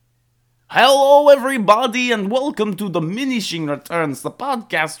Hello everybody and welcome to Diminishing Returns, the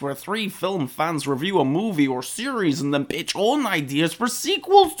podcast where three film fans review a movie or series and then pitch own ideas for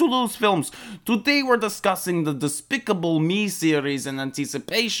sequels to those films. Today we're discussing the Despicable Me series in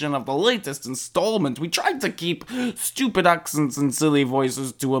anticipation of the latest installment. We tried to keep stupid accents and silly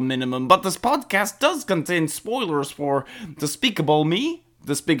voices to a minimum, but this podcast does contain spoilers for Despicable Me,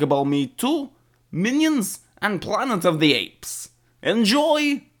 Despicable Me 2, Minions, and Planet of the Apes.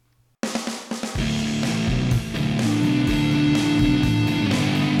 Enjoy!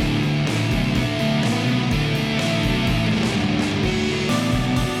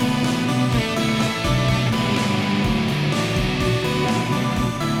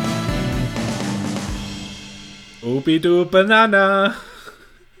 Ooby-doo banana.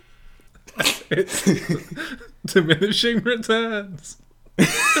 It's Diminishing Returns.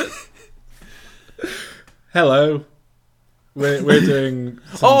 Hello. We're doing.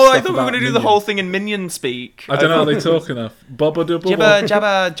 I thought we were going to do the whole thing in Minion speak. I don't know. Are they talk enough? Bubba doo Jibba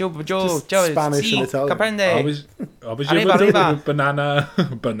jabba jo Spanish si, and Italian. comprende. Arriba. Banana.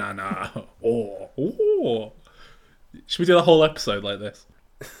 Oh. Should we do the whole episode like this?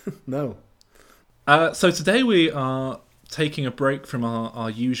 No. So today we are taking a break from our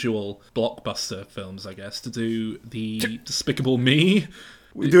usual blockbuster films, I guess, to do the Despicable Me.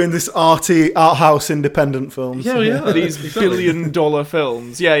 We're doing this art house independent films. Yeah. These exactly. billion-dollar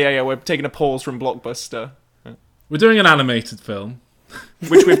films. Yeah. We're taking a pause from Blockbuster, We're doing an animated film.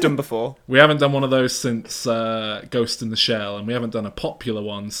 which we've done before. We haven't done one of those since Ghost in the Shell, and we haven't done a popular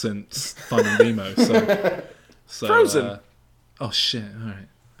one since Finding Nemo. So Frozen. Oh shit! All right.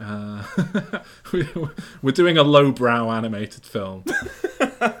 We're doing a lowbrow animated film,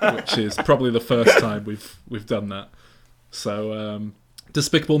 which is probably the first time we've done that. So,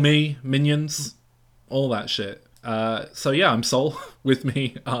 Despicable Me, Minions, all that shit. So yeah, I'm Sol. With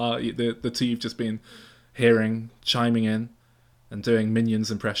me are the two you've just been hearing chiming in and doing Minions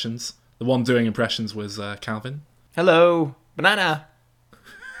impressions. The one doing impressions was Calvin, Hello, banana.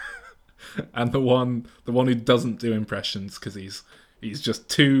 and the one who doesn't do impressions because he's just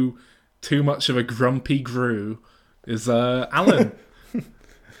too much of a grumpy Gru is Alan.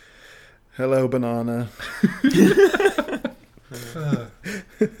 Hello, banana. So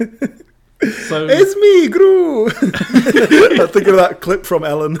It's me, Gru. I think of that clip from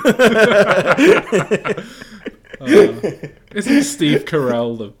Ellen. isn't Steve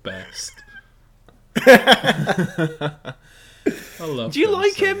Carell the best? I love Do you him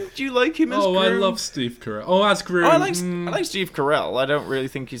like so him? Do you like him as Gru? I love Steve Carell. Oh, as Gru. I like Steve Carell. I don't really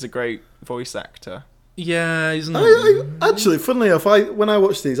think he's a great voice actor. Yeah, he's not. Actually, funnily enough, when I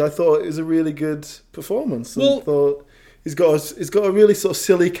watched these, I thought it was a really good performance. I thought he's got a really sort of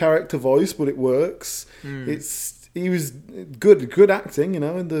silly character voice, but it works. He was good acting,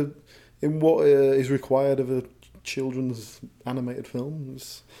 in what is required of a children's animated film.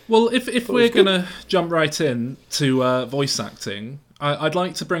 Well, if we're going to jump right in to voice acting, I'd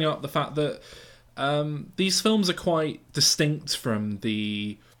like to bring up the fact that these films are quite distinct from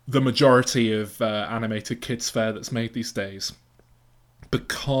the majority of animated kids' fare that's made these days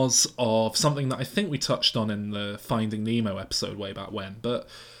because of something that I think we touched on in the Finding Nemo episode way back when. But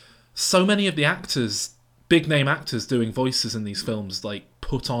so many of the actors, big-name actors doing voices in these films, like,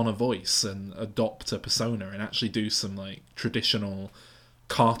 put on a voice and adopt a persona and actually do some, like, traditional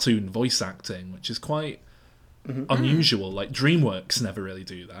cartoon voice acting, which is quite unusual. Like DreamWorks never really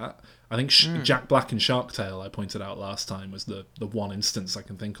do that. I think Jack Black and Shark Tale, I pointed out last time, was the one instance I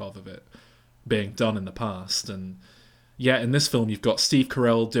can think of it being done in the past. And yeah, in this film you've got Steve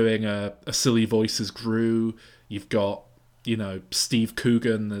Carell doing a silly voice as Gru. You've got Steve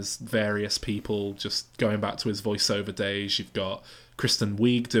Coogan as various people, just going back to his voiceover days. You've got Kristen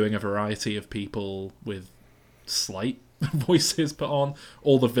Wiig doing a variety of people with slight voices put on.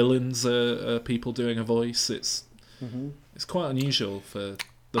 All the villains are people doing a voice. It's quite unusual for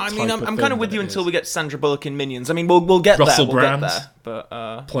the I type mean, of I'm kind film of with that you it until is. we get Sandra Bullock in Minions. I mean, we'll get Russell there. We'll Brand. get there.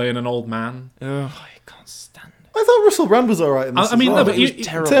 But playing an old man. I can't stand it. I thought Russell Brand was alright in this. I mean, as well. no, but It was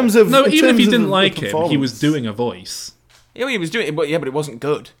terrible. in terms of even if you of didn't the like him, he was performance. doing a voice. Yeah, he was doing it, but it wasn't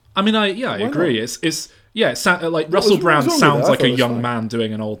good. I mean, I agree. It's like Russell Brand wrong with sounds it? I like thought a it was young fine. man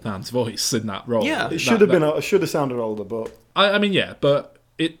doing an old man's voice in that role. Yeah. It should have sounded older, but I mean, yeah, but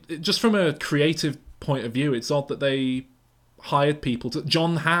it just from a creative point of view, it's odd that they hired people to.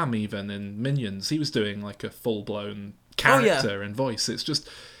 John Hamm, even in Minions, he was doing like a full blown character and voice. It's just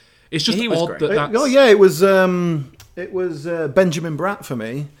He was odd great. that that's... oh yeah, it was Benjamin Bratt for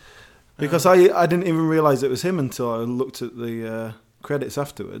me because I didn't even realise it was him until I looked at the credits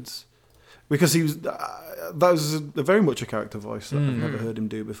afterwards. because he was that was very much a character voice that I've never heard him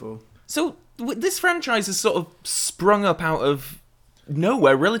do before. So this franchise has sort of sprung up out of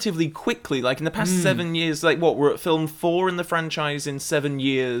nowhere relatively quickly. Like in the past 7 years, like what, we're at film 4 in the franchise in 7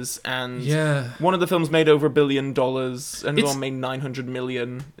 years, and one of the films made over $1 billion, another one made 900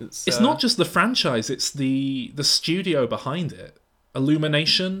 million. It's not just the franchise; it's the studio behind it.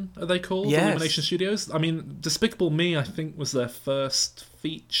 Illumination, are they called? Yes. Illumination Studios. I mean, Despicable Me, I think, was their first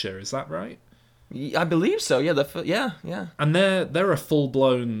feature. Is that right? I believe so. Yeah, yeah. And they're a full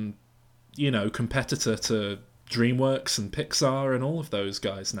blown, competitor to DreamWorks and Pixar and all of those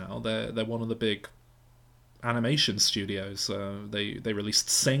guys now. They're one of the big animation studios. They released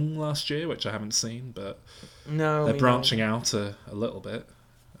Sing last year, which I haven't seen, but they're branching out a little bit.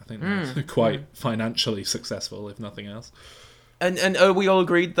 I think they're quite financially successful, if nothing else. And are we all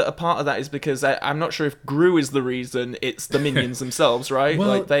agreed that a part of that is because I'm not sure if Gru is the reason, it's the Minions themselves, right? Well,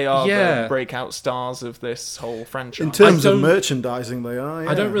 like they are the breakout stars of this whole franchise. In terms of merchandising, they are. Yeah.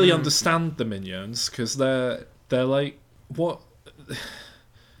 I don't really understand the Minions because they're like what,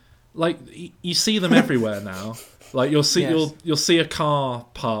 like you see them everywhere now. Like you'll see a car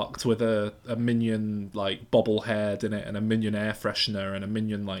parked with a Minion like bobblehead in it and a Minion air freshener and a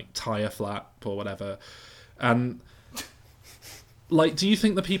Minion like tire flap or whatever, and. Like, do you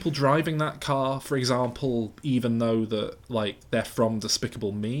think the people driving that car, for example, even though that like they're from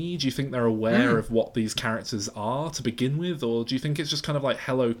Despicable Me, do you think they're aware of what these characters are to begin with, or do you think it's just kind of like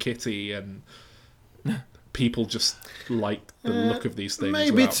Hello Kitty and people just like the look of these things?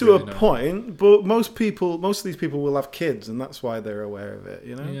 Maybe to a point, but most of these people will have kids, and that's why they're aware of it.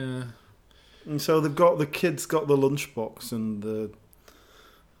 Yeah. And so the kids got the lunchbox and the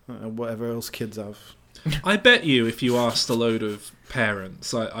whatever else kids have. I bet you if you asked a load of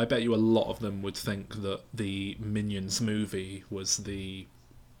parents, I bet you a lot of them would think that the Minions movie was the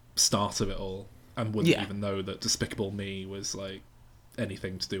start of it all and wouldn't even know that Despicable Me was like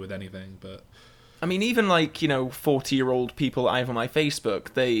anything to do with anything. But I mean, even like 40-year-old people I have on my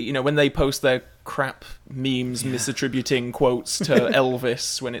Facebook, they when they post their crap memes misattributing quotes to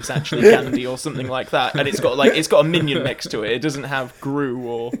Elvis when it's actually Gandhi or something like that, and it's got a Minion next to it. It doesn't have Gru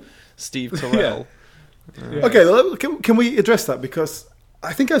or Steve Carell. Yeah. Okay, can we address that? Because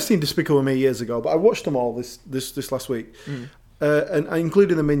I think I've seen Despicable Me years ago, but I watched them all this last week, and I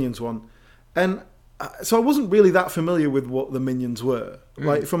included the Minions one, and so I wasn't really that familiar with what the Minions were.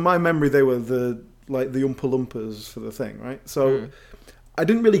 Like from my memory, they were the Oompa Loompas for the thing, right? So I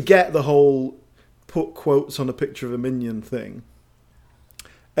didn't really get the whole put quotes on a picture of a Minion thing,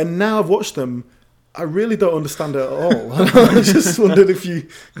 and now I've watched them. I really don't understand it at all. I just wondered if you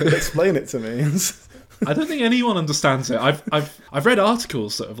could explain it to me. I don't think anyone understands it. I've read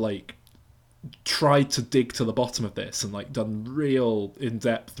articles that have like tried to dig to the bottom of this and like done real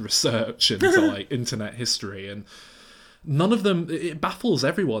in-depth research into like internet history, and none of them, it baffles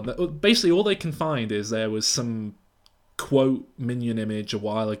everyone. Basically all they can find is there was some quote Minion image a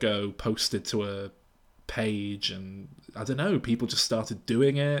while ago posted to a page, and I don't know, people just started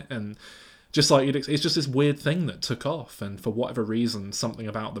doing it, and just like it's just this weird thing that took off, and for whatever reason, something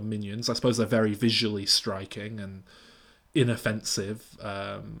about the Minions. I suppose they're very visually striking and inoffensive,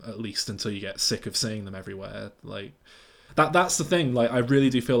 at least until you get sick of seeing them everywhere. Like that's the thing. Like I really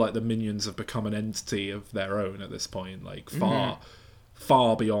do feel like the Minions have become an entity of their own at this point. Like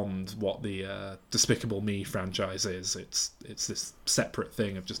far beyond what the Despicable Me franchise is. It's this separate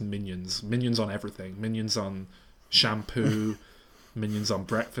thing of just Minions on everything. Minions on shampoo. Minions on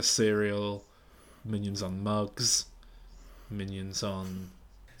breakfast cereal, Minions on mugs, Minions on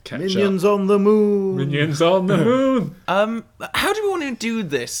ketchup. Minions on the moon. Minions on the moon. How do we want to do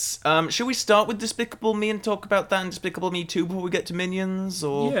this? Should we start with Despicable Me and talk about that in Despicable Me 2 before we get to Minions?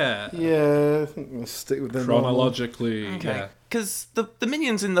 Or yeah, I think we'll stick with them chronologically. Okay, because the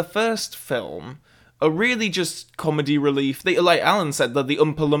Minions in the first film are really just comedy relief. They, like Alan said, they're the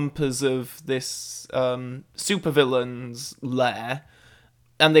Oompa Loompas of this supervillain's lair,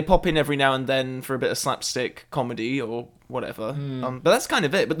 and they pop in every now and then for a bit of slapstick comedy or whatever. But that's kind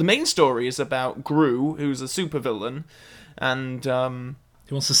of it. But the main story is about Gru, who's a supervillain, and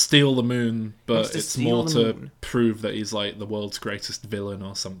he wants to steal the moon, but it's more to prove that he's like the world's greatest villain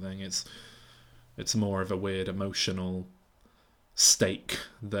or something. It's more of a weird emotional stake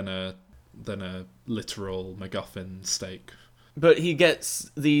than a literal MacGuffin stake. But he gets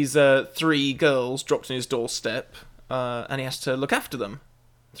these 3 girls dropped on his doorstep, and he has to look after them.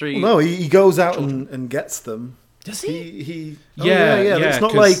 3. Well, no, he goes out and gets them. Does he? Yeah. It's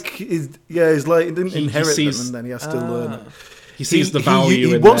not like he's like he didn't inherit them, and then he has to learn it. he sees the value.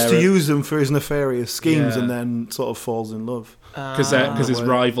 He in wants their, to use them for his nefarious schemes, Yeah. and then sort of falls in love. because his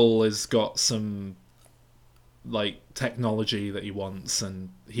rival has got some like technology that he wants, and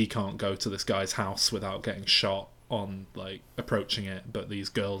he can't go to this guy's house without getting shot on like approaching it. But these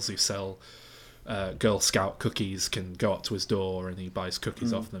girls who sell Girl Scout cookies can go up to his door, and he buys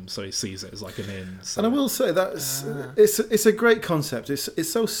cookies off them, so he sees it as like an inn. So. And I will say that's it's a great concept.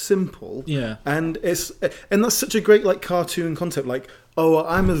 It's so simple, Yeah. and that's such a great like cartoon concept. Like, oh,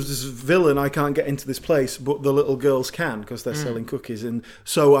 I'm this villain, I can't get into this place, but the little girls can because they're selling cookies, and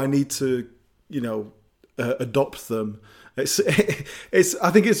so I need to, adopt them. I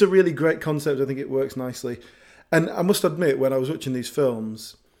think it's a really great concept. I think it works nicely, and I must admit, when I was watching these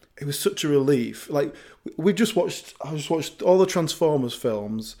films, it was such a relief. Like I just watched all the Transformers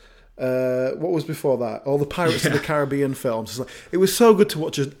films. What was before that? All the Pirates of the Caribbean films. It was so good to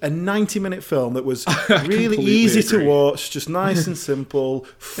watch a 90-minute film that was really easy to watch, just nice and simple,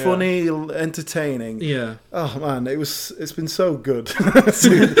 funny, entertaining. Yeah. Oh man, it's been so good.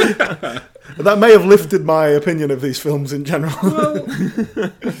 That may have lifted my opinion of these films in general. Well,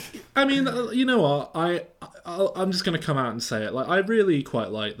 I mean, you know what? I'm just going to come out and say it. Like, I really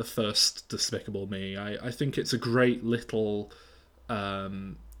quite like the first Despicable Me. I think it's a great little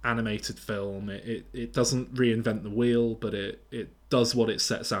animated film. It doesn't reinvent the wheel, but it does what it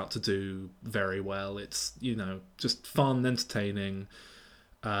sets out to do very well. It's, just fun, entertaining.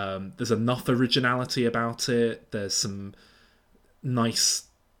 There's enough originality about it. There's some nice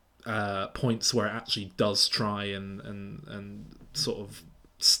points where it actually does try and sort of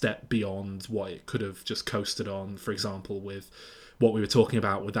step beyond what it could have just coasted on. For example, with what we were talking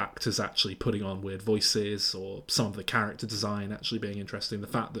about with actors actually putting on weird voices, or some of the character design actually being interesting. The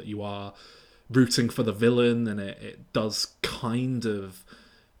fact that you are rooting for the villain, and it does kind of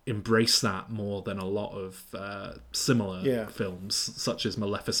embrace that more than a lot of similar films, such as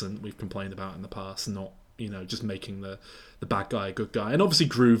Maleficent, we've complained about in the past, not just making the bad guy a good guy. And obviously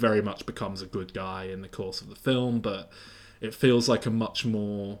Gru very much becomes a good guy in the course of the film, but it feels like a much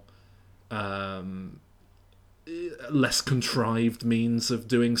more less contrived means of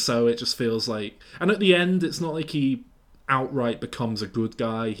doing so. It just feels like, and at the end it's not like he outright becomes a good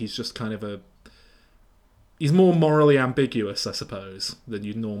guy. He's just kind of he's more morally ambiguous, I suppose, than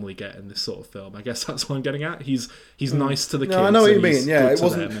you'd normally get in this sort of film. I guess that's what I'm getting at. He's nice to the kids. No, I know what you mean. Yeah, it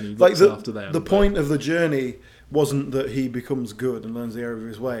wasn't like the point of the journey wasn't that he becomes good and learns the error of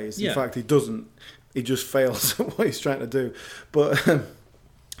his ways. In fact, he doesn't. He just fails at what he's trying to do. But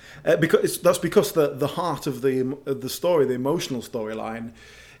because the heart of the story, the emotional storyline,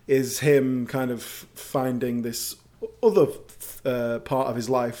 is him kind of finding this other part of his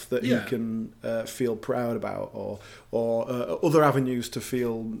life that he can feel proud about, or other avenues to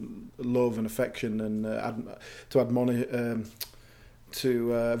feel love and affection and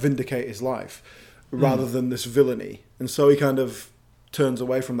to vindicate his life, rather than this villainy. And so he kind of turns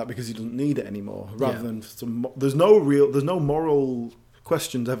away from that because he doesn't need it anymore. Rather than there's no moral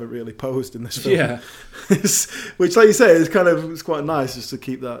questions ever really posed in this film. Yeah, which, like you say, it's quite nice just to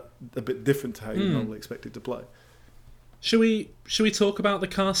keep that a bit different to how you normally expect it to play. Should we talk about the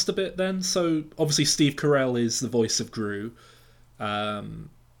cast a bit then? So obviously Steve Carell is the voice of Gru. So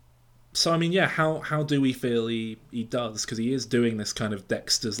I mean, how do we feel he does? Because he is doing this kind of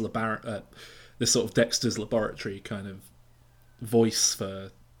Dexter's Laboratory kind of voice for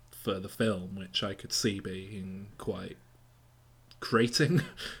the film, which I could see being quite grating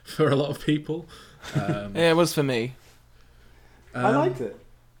for a lot of people. Yeah, it was for me. I liked it.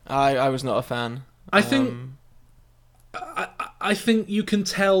 I was not a fan. I think I think you can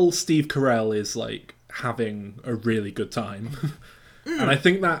tell Steve Carell is like having a really good time. And I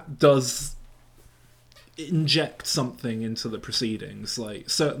think that does inject something into the proceedings. Like,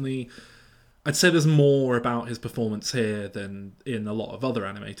 certainly I'd say there's more about his performance here than in a lot of other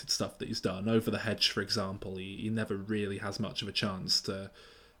animated stuff that he's done. Over the Hedge, for example, he never really has much of a chance to,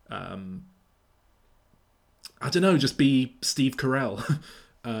 I don't know, just be Steve Carell.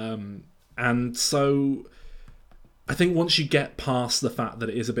 And so I think once you get past the fact that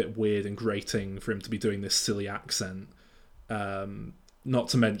it is a bit weird and grating for him to be doing this silly accent, not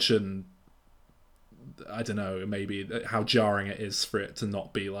to mention, I don't know, maybe how jarring it is for it to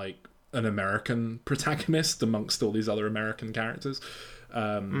not be like an American protagonist amongst all these other American characters.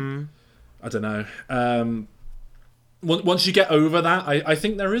 I don't know. Once you get over that, I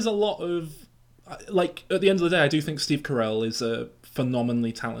think there is a lot of, like, at the end of the day, I do think Steve Carell is a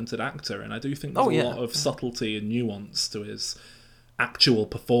phenomenally talented actor, and I do think there's a lot of subtlety and nuance to his actual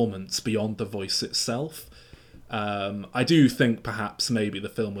performance beyond the voice itself. I do think perhaps maybe the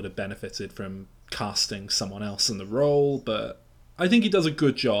film would have benefited from casting someone else in the role, but I think he does a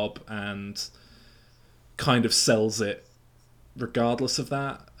good job and kind of sells it regardless of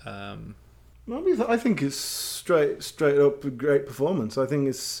that. I think it's straight up a great performance. I think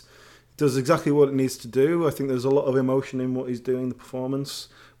it does exactly what it needs to do. I think there's a lot of emotion in what he's doing, the performance,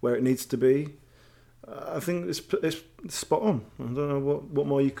 where it needs to be. I think it's spot on. I don't know what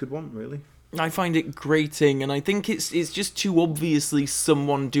more you could want, really. I find it grating, and I think it's just too obviously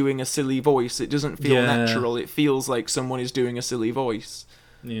someone doing a silly voice. It doesn't feel natural. It feels like someone is doing a silly voice.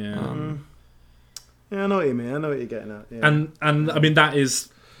 Yeah. Yeah, I know what you mean. I know what you're getting at. Yeah. And I mean that is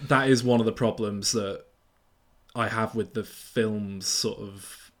one of the problems that I have with the films. Sort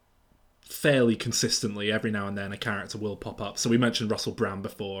of fairly consistently, every now and then a character will pop up. So we mentioned Russell Brand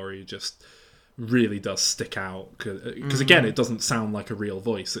before. He just really does stick out because again, it doesn't sound like a real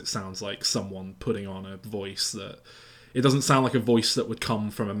voice. It sounds like someone putting on a voice that. It doesn't sound like a voice that would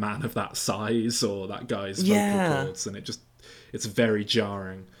come from a man of that size or that guy's vocal cords, and it's very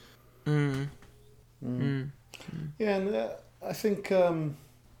jarring. Yeah, and I think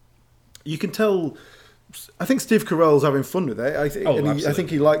you can tell. I think Steve Carell's having fun with it. I think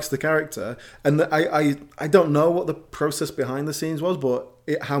he likes the character, and I don't know what the process behind the scenes was, but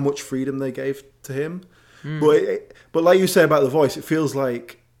how much freedom they gave to him. But like you say about the voice, it feels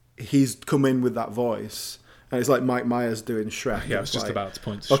like he's come in with that voice. And it's like Mike Myers doing Shrek. Yeah, I was just about to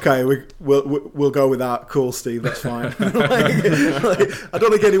point to Shrek. Okay, we'll go with that. Cool, Steve, that's fine. I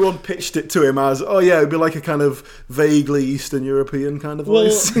don't think anyone pitched it to him as, it'd be like a kind of vaguely Eastern European kind of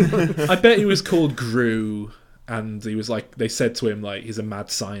voice. I bet he was called Gru, and he was like, they said to him like he's a mad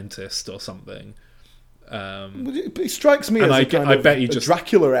scientist or something. It strikes me as I bet he just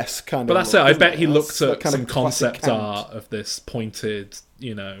Dracula-esque kind of. But that's it. I bet he looked at some concept art of this pointed,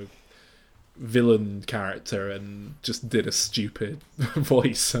 villain character and just did a stupid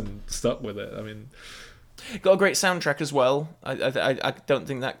voice and stuck with it. I mean, got a great soundtrack as well. I don't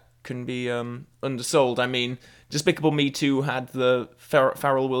think that can be undersold. I mean, Despicable Me 2 had the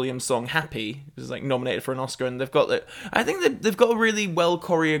Pharrell Williams song "Happy." It was like nominated for an Oscar, and I think they've got a really well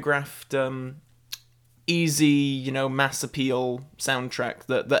choreographed, easy, mass appeal soundtrack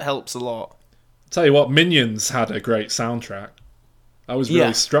that helps a lot. Tell you what, Minions had a great soundtrack. I was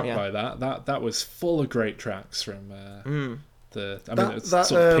really struck by that. That was full of great tracks from it's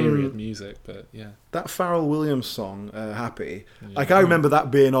sort of period music, but yeah. That Pharrell Williams song, "Happy," I remember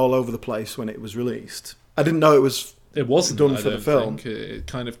that being all over the place when it was released. I didn't know it wasn't done for the film. It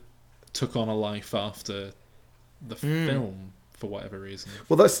kind of took on a life after the film for whatever reason.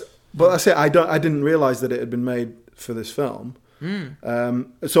 Well, that's it. I didn't realise that it had been made for this film.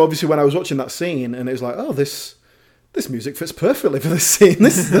 So obviously, when I was watching that scene, and it was like, this music fits perfectly for this scene.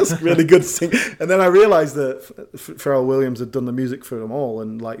 That's really good scene. And then I realised that Pharrell Williams had done the music for them all,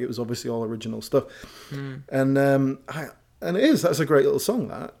 and like it was obviously all original stuff. And that's a great little song.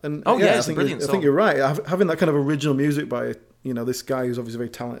 That it's a brilliant song. I think you're right. Having that kind of original music by this guy who's obviously a very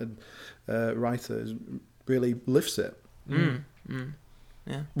talented writer really lifts it. Yeah.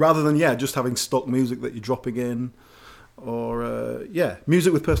 Rather than just having stock music that you're dropping in, or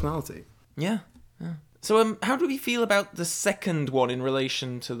music with personality. Yeah. So, how do we feel about the second one in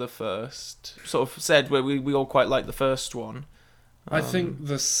relation to the first? Sort of said where we all quite like the first one. I think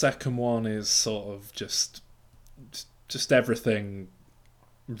the second one is sort of just everything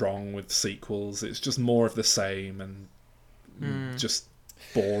wrong with sequels. It's just more of the same and just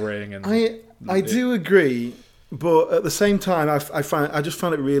boring. And I do agree. But at the same time, I just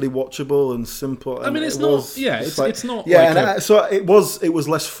found it really watchable and simple. And I mean, it's not. So it was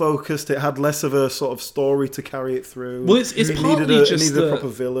less focused. It had less of a sort of story to carry it through. Well, it needed a proper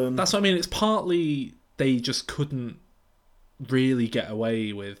villain. That's what I mean. It's partly they just couldn't really get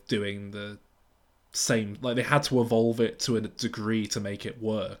away with doing the same. Like they had to evolve it to a degree to make it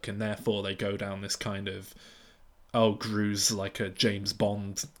work, and therefore they go down this kind of. Gru's like a James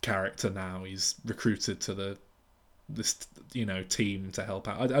Bond character now. He's recruited to this team to help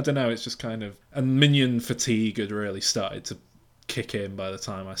out. I don't know, it's just kind of... And Minion fatigue had really started to kick in by the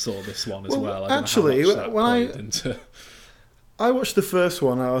time I saw this one as well. I actually, I watched the first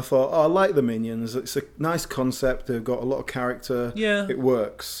one and I thought, I like the Minions. It's a nice concept. They've got a lot of character. Yeah. It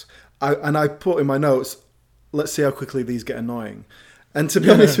works. I put in my notes, let's see how quickly these get annoying. And to be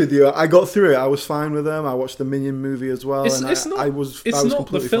honest with you, I got through it. I was fine with them. I watched the Minion movie as well. It's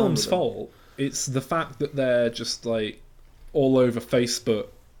not the film's fault. It's the fact that they're just like all over Facebook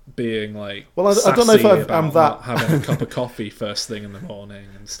being like, well, I don't know if I'm that having a cup of coffee first thing in the morning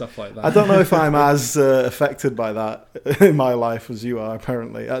and stuff like that. I don't know if I'm as affected by that in my life as you are.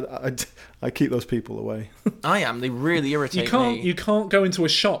 Apparently, I keep those people away. I am. They really irritate me. You can't go into a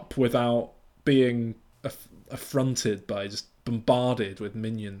shop without being affronted by just bombarded with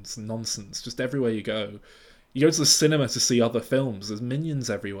Minions and nonsense just everywhere you go. You go to the cinema to see other films, there's Minions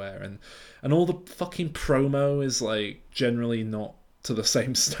everywhere, and all the fucking promo is like generally not to the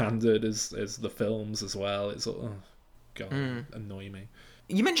same standard as the films as well. It's annoy me.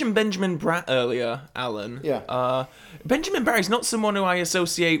 You mentioned Benjamin Bratt earlier, Alan. Yeah. Benjamin Bratt is not someone who I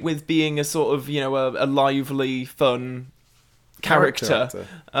associate with being a sort of, a lively, fun character.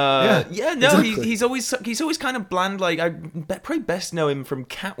 Exactly. He's always kind of bland. Like, I probably best know him from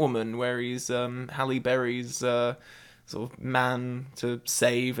Catwoman, where he's Halle Berry's sort of man to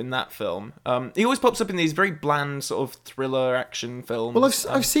save in that film. He always pops up in these very bland sort of thriller action films. Well,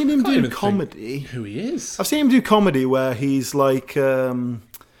 I've seen him do comedy. Who he is? I've seen him do comedy where he's like a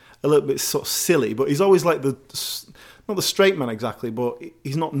little bit sort of silly, but he's always like not the straight man exactly, but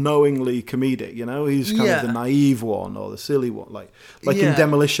he's not knowingly comedic, He's kind of the naive one or the silly one. Like in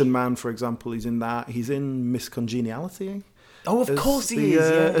Demolition Man, for example, he's in that. He's in Miss Congeniality. Oh, of course he is.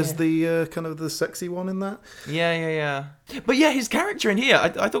 As the kind of the sexy one in that. Yeah. But yeah, his character in here,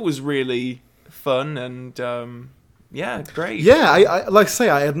 I thought was really fun and great. Yeah, I like I say,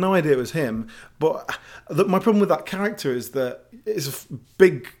 I had no idea it was him. But my problem with that character is that it's a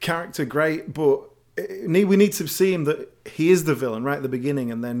big character, great, but we need to see him that he is the villain right at the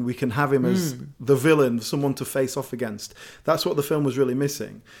beginning, and then we can have him as the villain, someone to face off against. That's what the film was really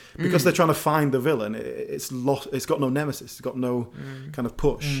missing, because they're trying to find the villain. It's lost. It's got no nemesis. It's got no kind of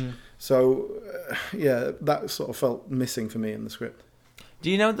push. So that sort of felt missing for me in the script. Do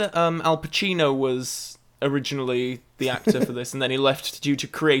you know that Al Pacino was originally the actor for this, and then he left due to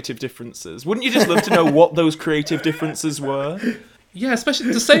creative differences? Wouldn't you just love to know what those creative differences were? Yeah,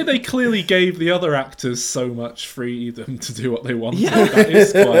 especially to say they clearly gave the other actors so much freedom to do what they wanted. Yeah. That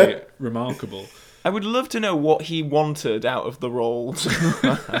is quite remarkable. I would love to know what he wanted out of the roles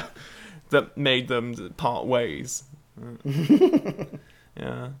that made them part ways.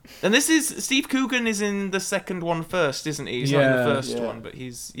 Yeah. And this is... Steve Coogan is in the second one first, isn't he? He's not in the first one, but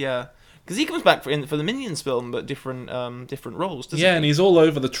he's... Yeah. Because he comes back for the Minions film, but different roles, doesn't he? Yeah, and he's all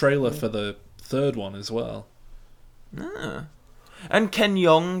over the trailer for the third one as well. Ah. And Ken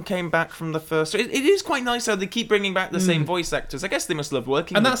Jeong came back from the first. It is quite nice how they keep bringing back the same voice actors. I guess they must love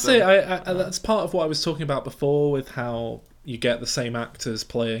working with them. And that's it. That's part of what I was talking about before with how you get the same actors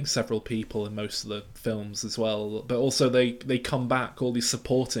playing several people in most of the films as well. But also they come back, all these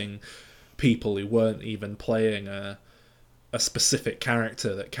supporting people who weren't even playing a specific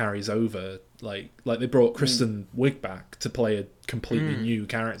character that carries over. Like they brought Kristen Wiig back to play a completely new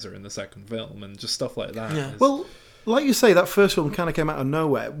character in the second film, and just stuff like that. Yeah. Well, like you say, that first film kind of came out of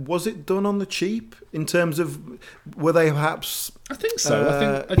nowhere. Was it done on the cheap in terms of, were they perhaps? I think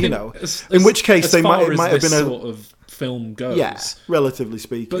so. I think in which case they might have been a sort of film goes. Yeah, relatively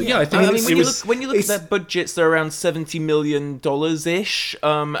speaking. But yeah, I think when you look at their budgets, they're around $70 million ish.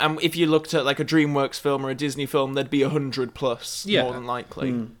 And if you looked at like a DreamWorks film or a Disney film, there'd be 100 plus, more than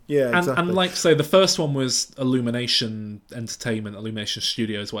likely. Yeah, exactly. And like say, the first one was Illumination Entertainment, Illumination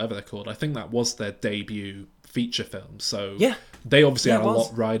Studios, whatever they're called. I think that was their debut feature film, so they obviously had a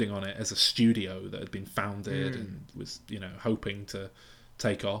lot riding on it as a studio that had been founded and was hoping to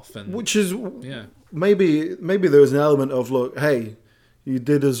take off, and which is maybe there was an element of, look, hey, you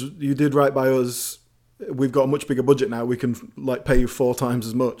did right by us, we've got a much bigger budget now, we can pay you 4 times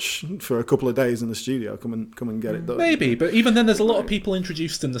as much for a couple of days in the studio, come and get it done. Maybe, but even then there's a lot of people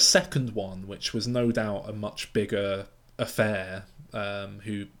introduced in the second one, which was no doubt a much bigger affair,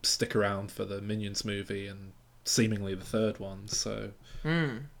 who stick around for the Minions movie and seemingly the third one. So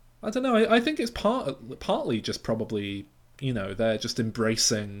I don't know, I think it's partly just probably they're just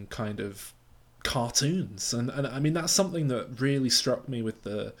embracing kind of cartoons, and I mean that's something that really struck me with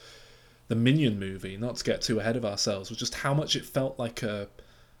the Minion movie, not to get too ahead of ourselves, was just how much it felt like a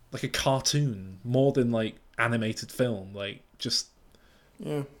cartoon more than like animated film, like just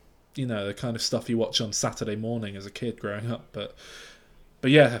the kind of stuff you watch on Saturday morning as a kid growing up. But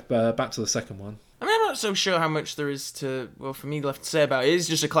yeah, back to the second one. I mean, I'm not so sure how much there is for me left to say about it. It's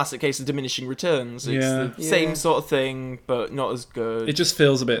just a classic case of diminishing returns. It's the same sort of thing, but not as good. It just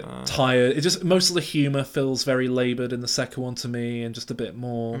feels a bit tired. Most of the humour feels very laboured in the second one to me, and just a bit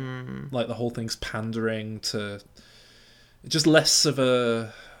more like the whole thing's pandering to just less of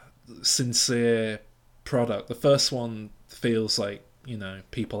a sincere product. The first one feels like,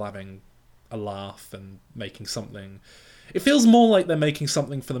 people having a laugh and making something. It feels more like they're making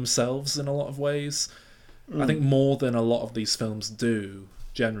something for themselves in a lot of ways. I think more than a lot of these films do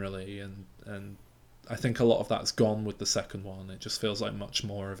generally, and I think a lot of that's gone with the second one. It just feels like much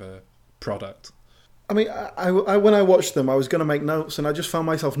more of a product. I mean, I when I watched them, I was going to make notes, and I just found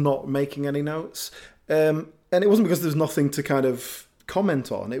myself not making any notes. and it wasn't because there was nothing to kind of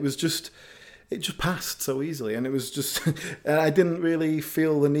comment on. It just passed so easily, and it was just and I didn't really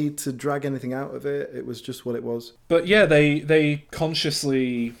feel the need to drag anything out of it. It was just what it was. But yeah, they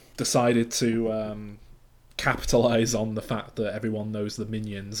consciously decided to capitalize on the fact that everyone knows the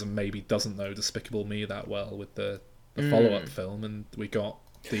Minions and maybe doesn't know Despicable Me that well with the follow-up film, and we got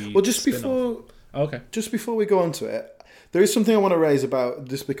the just spin-off. Just before we go on to it, there is something I want to raise about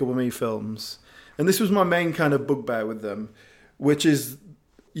Despicable Me films, and this was my main kind of bugbear with them, which is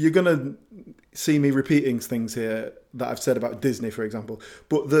you're gonna see me repeating things here that I've said about Disney, for example,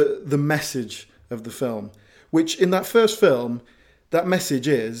 but the message of the film, which in that first film, that message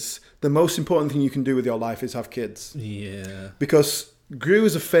is the most important thing you can do with your life is have kids. Yeah. Because Gru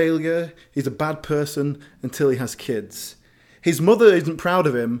is a failure, he's a bad person until he has kids. His mother isn't proud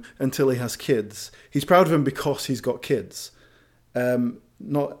of him until he has kids. He's proud of him because he's got kids,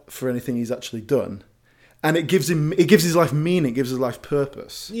 not for anything he's actually done. And it gives his life meaning, it gives his life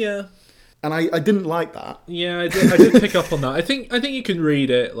purpose. Yeah. And I didn't like that. Yeah, I did pick up on that. I think you can read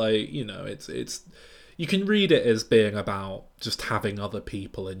it like, you know, it's you can read it as being about just having other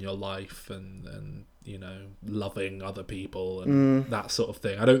people in your life and you know, loving other people and that sort of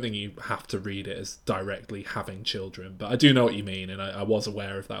thing. I don't think you have to read it as directly having children, but I do know what you mean, and I was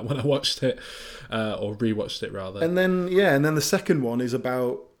aware of that when I watched it, or rewatched it rather. And then the second one is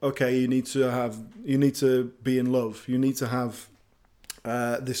about, okay, you need to be in love, you need to have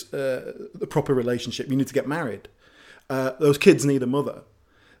a proper relationship, you need to get married. Those kids need a mother.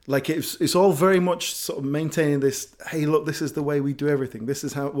 Like it's all very much sort of maintaining this. Hey, look, this is the way we do everything. This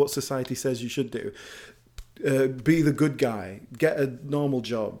is what society says you should do. Be the good guy. Get a normal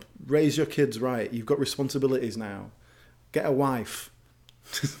job. Raise your kids right. You've got responsibilities now. Get a wife.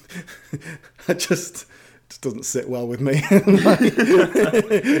 It just doesn't sit well with me. And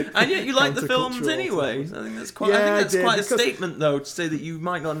yet you like the films anyway. I think that's quite. Yeah, I think that's quite a statement, though, to say that you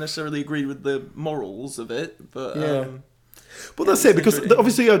might not necessarily agree with the morals of it, but. Yeah. But that's it, because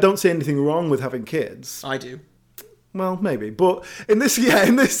obviously I don't see anything wrong with having kids. I do. Well, maybe, but in this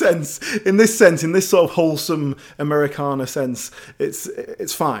sense, in this sort of wholesome Americana sense,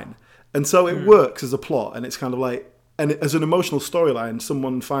 it's fine, and so it works as a plot, and it's kind of like, and as an emotional storyline,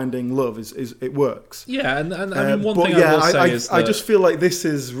 someone finding love is it works. Yeah, and I mean, one thing I will say is that I just feel like this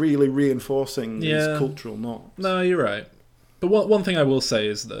is really reinforcing these cultural norms. No, you're right, but one thing I will say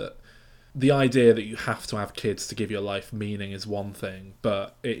is that the idea that you have to have kids to give your life meaning is one thing,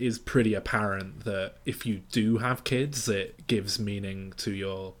 but it is pretty apparent that if you do have kids, it gives meaning to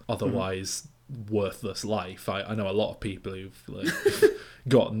your otherwise worthless life. I know a lot of people who've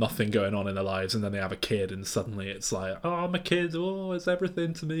got nothing going on in their lives, and then they have a kid, and suddenly it's like, oh, I'm a kid, oh, it's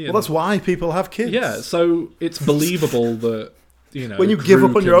everything to me. Well, that's why people have kids. Yeah, so it's believable that, you know, when you give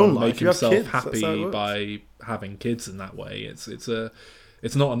up on your own life, make you have himself kids. happy by having kids in that way.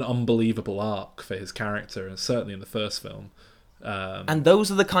 It's not an unbelievable arc for his character, and certainly in the first film. And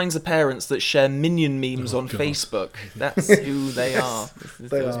those are the kinds of parents that share Minion memes on Facebook. That's who they are.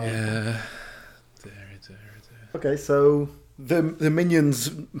 They are. Yeah. Okay, so the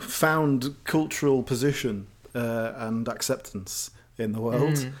Minions found cultural position and acceptance in the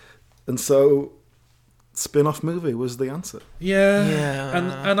world, and so spin-off movie was the answer. Yeah.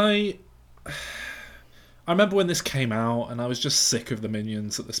 And I remember when this came out, and I was just sick of the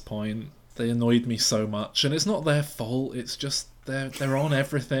Minions at this point. They annoyed me so much, and it's not their fault. It's just they're on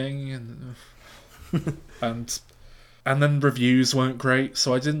everything, and then reviews weren't great,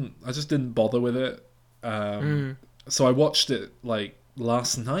 so I just didn't bother with it. So I watched it like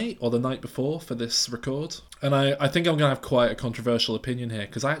last night or the night before for this record, and I think I'm gonna have quite a controversial opinion here,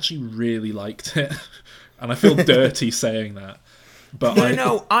 because I actually really liked it, and I feel dirty saying that. But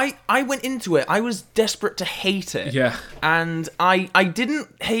I went into it. I was desperate to hate it. Yeah. And I didn't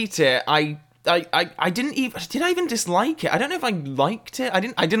hate it. I didn't even. Did I even dislike it? I don't know if I liked it. I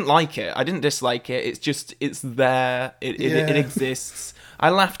didn't like it. I didn't dislike it. It's just, it's there. It exists. I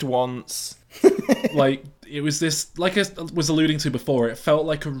laughed once. Like, it was this, like I was alluding to before, it felt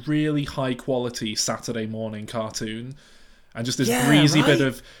like a really high quality Saturday morning cartoon, and just this breezy bit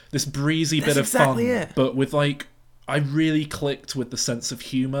of fun, it. but with like, I really clicked with the sense of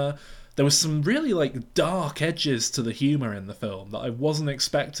humour. There was some really like dark edges to the humour in the film that I wasn't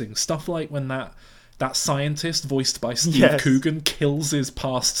expecting. Stuff like when that scientist voiced by Steve Coogan kills his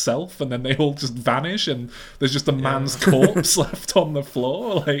past self, and then they all just vanish, and there's just a man's corpse left on the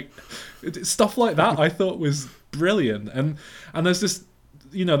floor. Like, stuff like that I thought was brilliant. And there's this,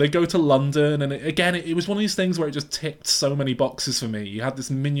 you know, they go to London, and it was one of these things where it just ticked so many boxes for me. You had this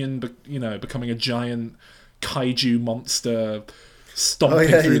minion, becoming a giant kaiju monster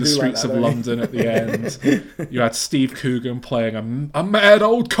stomping through the streets of London at the end. You had Steve Coogan playing a mad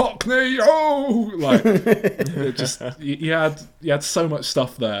old Cockney. Oh, like it just you had so much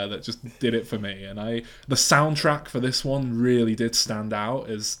stuff there that just did it for me. And the soundtrack for this one really did stand out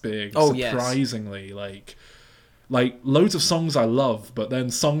as being surprisingly like loads of songs I love, but then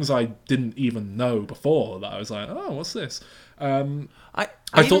songs I didn't even know before that I was like, oh, what's this?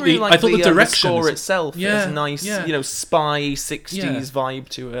 I thought really the direction, the score itself has a nice, spy 60s vibe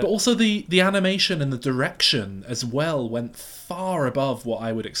to it. But also the animation and the direction as well went far above what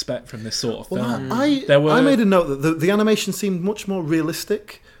I would expect from this sort of film. I made a note that the animation seemed much more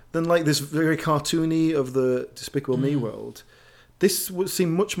realistic than like this very cartoony of the Despicable Me world. This would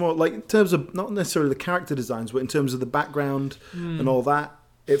seem much more like, in terms of not necessarily the character designs, but in terms of the background and all that,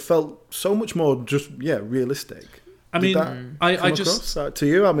 it felt so much more just realistic. I mean, I just to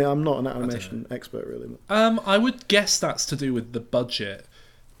you. I mean, I'm not an animation expert, really. I would guess that's to do with the budget,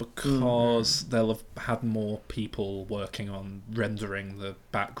 because they'll have had more people working on rendering the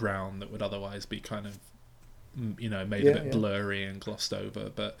background that would otherwise be kind of, made a bit blurry and glossed over.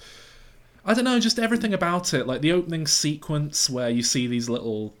 But I don't know, just everything about it, like the opening sequence where you see these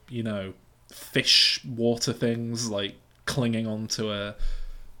little, fish water things like clinging onto a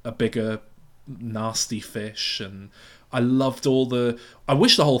bigger nasty fish, and I loved I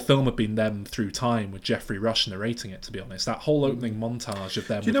wish the whole film had been them through time with Geoffrey Rush narrating it, to be honest. That whole opening montage of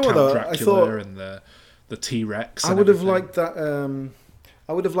them with Count Dracula and the T-Rex. I would have liked that.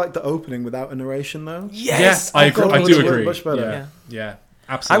 I would have liked the opening without a narration, though. Yes, I agree. I do agree. Much better. Yeah.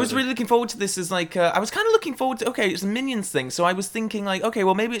 Absolutely. I was really looking forward to this as like, I was kind of looking forward to, it's a Minions thing, so I was thinking like, okay,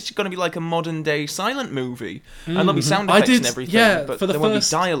 well maybe it's going to be like a modern day silent movie, and there'll be sound effects and everything, but there won't be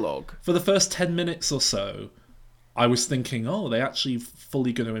dialogue. For the first 10 minutes or so, I was thinking, they actually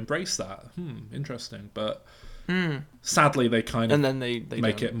fully going to embrace that. Interesting. But sadly they kind of and then they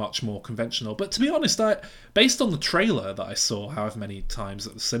make it much more conventional. But to be honest, based on the trailer that I saw however many times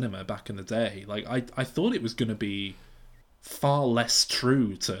at the cinema back in the day, like I thought it was going to be far less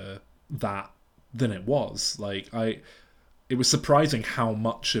true to that than it was. It was surprising how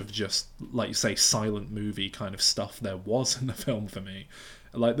much of just, like you say, silent movie kind of stuff there was in the film for me.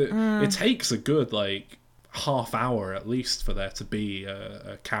 It takes a good half hour at least for there to be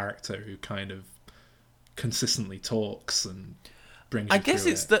a character who kind of consistently talks and brings. I guess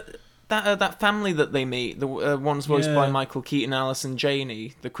it's that family that they meet, the ones voiced by Michael Keaton, Alison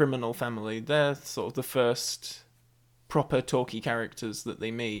Janney, the criminal family. They're sort of the first proper talky characters that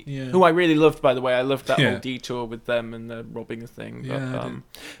they meet, who I really loved, by the way. I loved that whole detour with them and the robbing a thing.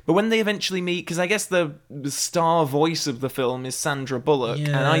 But when they eventually meet, because I guess the star voice of the film is Sandra Bullock,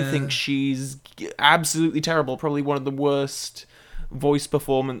 and I think she's absolutely terrible, probably one of the worst voice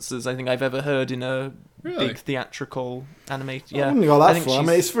performances I think I've ever heard in a big theatrical animated. I wouldn't go that far. I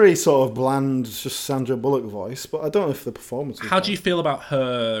mean, it's very sort of bland, just Sandra Bullock voice, but I don't know if the performance. How do you feel about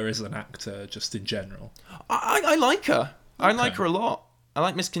her as an actor, just in general? I like her. Okay. I like her a lot. I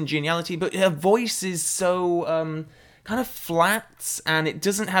like Miss Congeniality, but her voice is so kind of flat, and it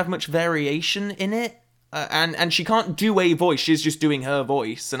doesn't have much variation in it. And she can't do a voice, she's just doing her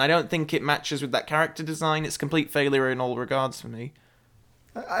voice, and I don't think it matches with that character design. It's complete failure in all regards for me.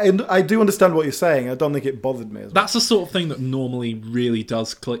 I do understand what you're saying. I don't think it bothered me as much. That's the sort of thing that normally really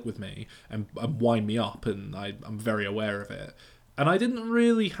does click with me and wind me up, and I'm very aware of it. And I didn't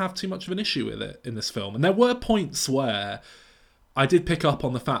really have too much of an issue with it in this film. And there were points where I did pick up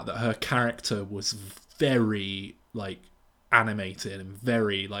on the fact that her character was very, animated and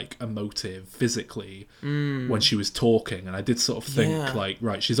very, emotive physically when she was talking. And I did sort of think,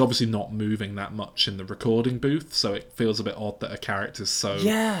 right, she's obviously not moving that much in the recording booth, so it feels a bit odd that her character's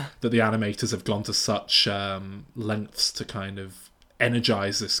that the animators have gone to such lengths to kind of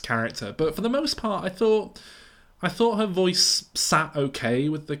energize this character. But for the most part, I thought her voice sat okay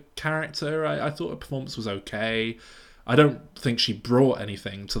with the character. I thought her performance was okay. I don't think she brought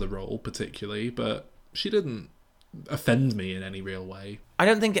anything to the role particularly, but she didn't offend me in any real way. I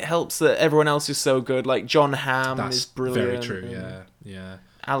don't think it helps that everyone else is so good. Like John Hamm is brilliant. Very true. Yeah.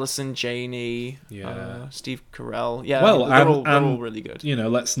 Alison Janney, Steve Carell. Yeah, well, they're all really good.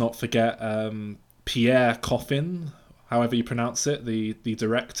 Let's not forget Pierre Coffin, however you pronounce it, the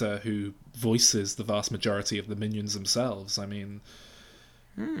director who voices the vast majority of the Minions themselves. I mean,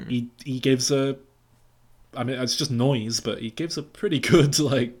 he gives it's just noise, but he gives a pretty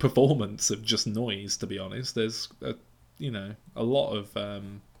good performance of just noise, to be honest. There's a lot of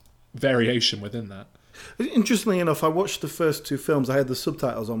variation within that. Interestingly enough, I watched the first two films. I had the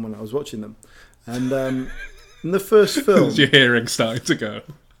subtitles on when I was watching them, and in the first film, your hearing starting to go.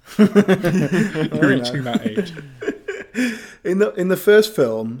 You're reaching that age. in the first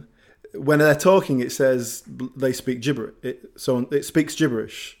film, when they're talking, it says they speak gibberish. So it speaks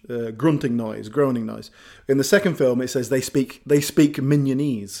gibberish, grunting noise, groaning noise. In the second film, it says they speak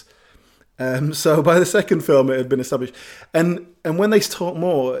Mignonese. So by the second film, it had been established, and when they talk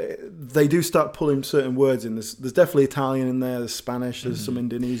more, they do start pulling certain words in. There's definitely Italian in there. There's Spanish. There's some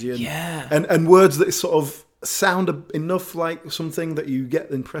Indonesian. Yeah. And words that sort of sound enough like something that you get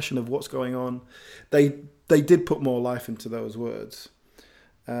the impression of what's going on. They did put more life into those words.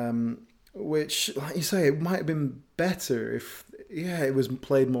 Which, like you say, it might have been better if, it was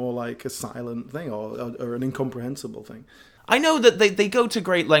played more like a silent thing or an incomprehensible thing. I know that they go to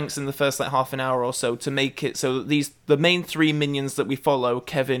great lengths in the first half an hour or so to make it so that the main three minions that we follow,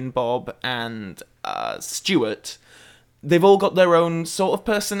 Kevin, Bob, and Stuart, they've all got their own sort of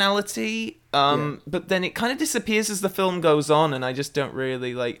personality, but then it kind of disappears as the film goes on, and I just don't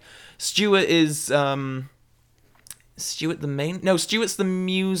really like... Stuart is... Stuart's the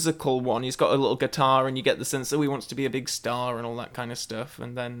musical one. He's got a little guitar, and you get the sense that he wants to be a big star and all that kind of stuff.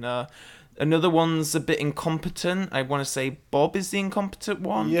 And then another one's a bit incompetent. I want to say Bob is the incompetent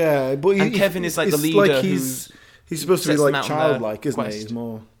one. Yeah, but Kevin is like the leader. Like he's supposed to be like childlike, isn't he? He's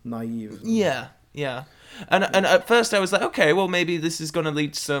more naive. Yeah. And at first I was like, okay, well maybe this is going to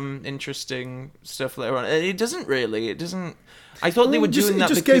lead to some interesting stuff later on. And it doesn't really. It doesn't. I thought they were doing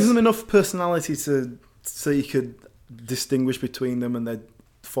that. It just gave them enough personality so you could distinguish between them, and they're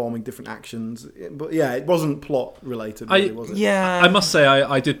forming different actions. But yeah, it wasn't plot related, really, was it? Yeah. I must say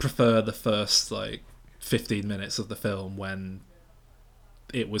I did prefer the first 15 minutes of the film when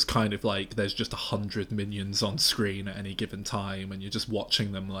it was kind of like there's just 100 minions on screen at any given time, and you're just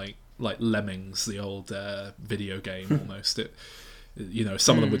watching them like Lemmings, the old video game almost.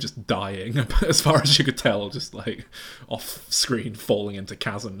 Some of them were just dying, as far as you could tell, just like off screen, falling into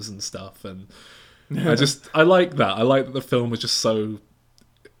chasms and stuff. And I like that. I like that the film was just so,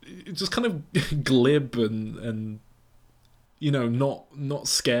 just kind of glib and not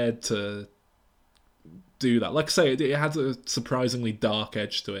scared to do that. Like I say, it had a surprisingly dark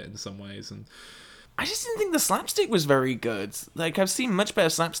edge to it in some ways, and I just didn't think the slapstick was very good. Like, I've seen much better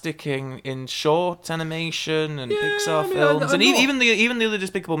slapsticking in short animation and Pixar films, and even the other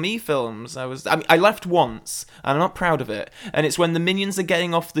Despicable Me films. I laughed once, and I'm not proud of it. And it's when the minions are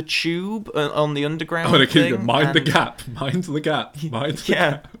getting off the tube on the underground. Mind the gap, mind the gap.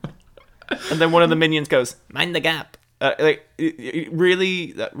 And then one of the minions goes, "Mind the gap." It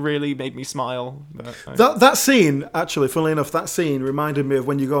really made me smile. That scene, actually, funnily enough, that scene reminded me of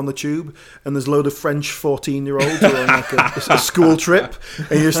when you go on the tube and there's a load of French 14-year-olds who are on like a school trip,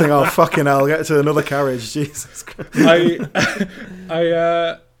 and you just think, oh, fucking hell, get to another carriage. Jesus Christ.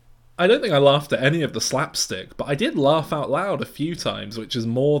 I don't think I laughed at any of the slapstick, but I did laugh out loud a few times, which is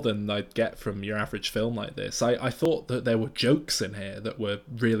more than I'd get from your average film like this. I thought that there were jokes in here that were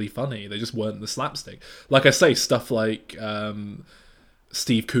really funny. They just weren't the slapstick. Like I say, stuff like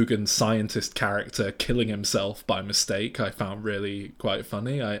Steve Coogan's scientist character killing himself by mistake, I found really quite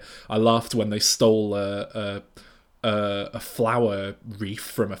funny. I laughed when they stole a flower wreath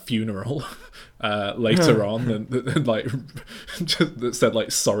from a funeral later on, and like just that said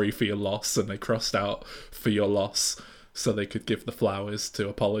like "sorry for your loss," and they crossed out "for your loss" so they could give the flowers to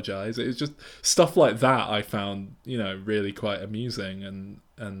apologize. It was just stuff like that I found really quite amusing,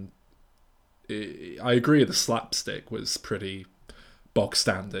 and I agree the slapstick was pretty bog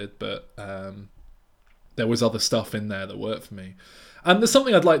standard, but there was other stuff in there that worked for me. And there's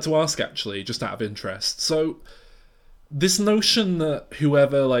something I'd like to ask, actually, just out of interest. So this notion that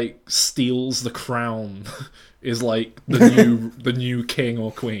whoever steals the crown is like the new king or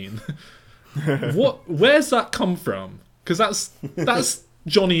queen. Where's that come from? Because that's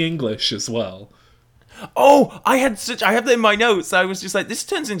Johnny English as well. Oh, I have that in my notes. I was just like, this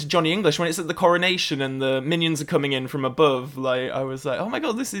turns into Johnny English when it's at the coronation and the minions are coming in from above. Like, I was like, oh my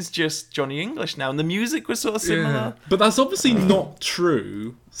god, this is just Johnny English now. And the music was sort of similar. Yeah. But that's obviously not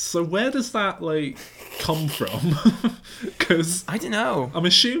true. So where does that come from? Because I don't know. I'm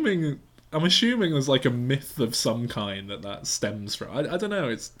assuming there's a myth of some kind that stems from. I don't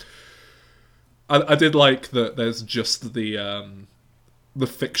know. I did like that. There's just the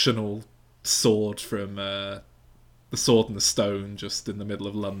fictional sword from The Sword and the Stone just in the middle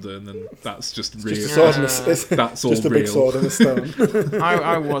of London, and that's just real. That's all just a real. Big sword and a stone.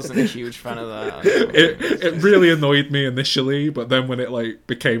 I wasn't a huge fan of that. It really annoyed me initially, but then when it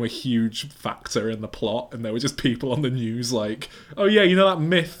became a huge factor in the plot, and there were just people on the news like, oh yeah, that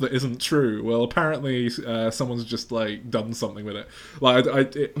myth that isn't true. Well, apparently someone's just done something with it.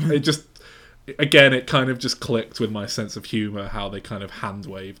 It just. Again, it kind of just clicked with my sense of humour how they kind of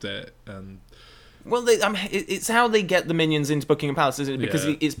hand-waved it, and Well, it's how they get the minions into Buckingham Palace, isn't it? Because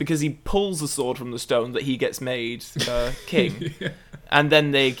it's because he pulls the sword from the stone that he gets made king, and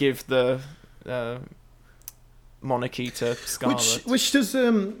then they give the monarchy to Scarlet. Which does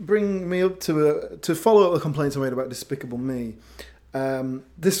bring me up to follow up the complaints I made about Despicable Me.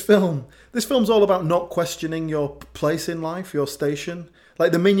 This film's all about not questioning your place in life, your station.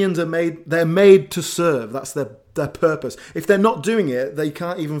 Like the minions they're made to serve. That's their purpose. If they're not doing it, they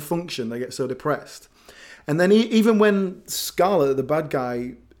can't even function. They get so depressed. And then even when Scarlet, the bad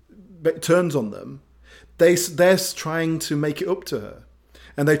guy, turns on them, they're trying to make it up to her.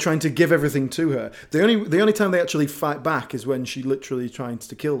 And they're trying to give everything to her. The only time they actually fight back is when she literally tries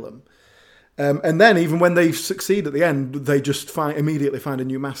to kill them. And then even when they succeed at the end, they just immediately find a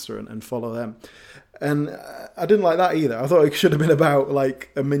new master and follow them. And I didn't like that either. I thought it should have been about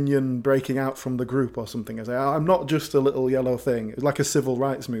like a minion breaking out from the group or something. I say, I'm not just a little yellow thing. It's like a civil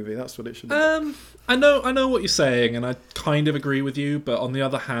rights movie. That's what it should be. I know what you're saying, and I kind of agree with you. But on the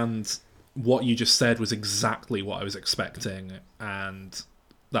other hand, what you just said was exactly what I was expecting, and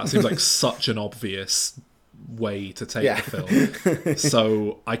that seems like such an obvious way to take the film.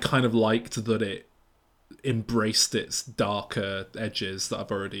 So I kind of liked that it embraced its darker edges that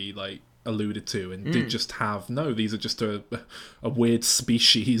I've already like alluded to, and did just have these are just a weird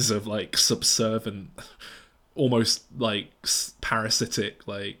species of like subservient, almost like parasitic,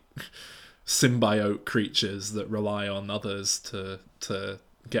 like symbiote creatures that rely on others to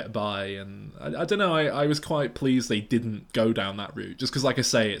get by. And I don't know, I was quite pleased they didn't go down that route, just because, like I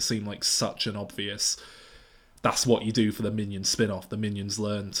say, it seemed like such an obvious, that's what you do for the Minions spin-off. The Minions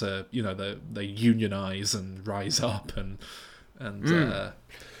learn to, they unionize and rise up, and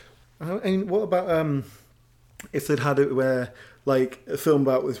and what about if they'd had it where, like, a film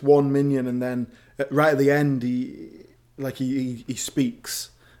about this one minion, and then right at the end he speaks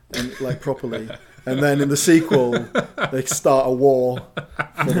and like properly, and then in the sequel they start a war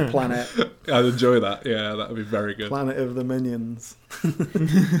for the planet. I'd enjoy that. Yeah, that would be very good. Planet of the Minions.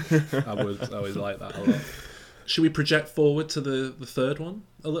 I would like that a lot. Should we project forward to the third one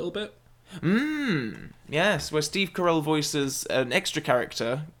a little bit? Yes, where Steve Carell voices an extra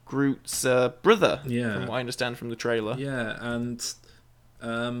character, Groot's brother, from what I understand from the trailer. Yeah, and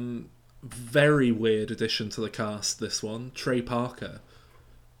very weird addition to the cast, this one, Trey Parker.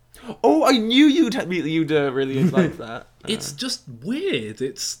 Oh, I knew you'd really like that. It's just weird.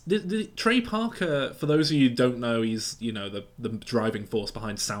 It's Trey Parker, for those of you who don't know, he's, the driving force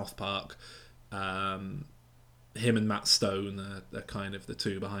behind South Park. Him and Matt Stone are kind of the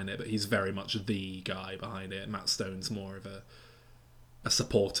two behind it, but he's very much the guy behind it. Matt Stone's more of a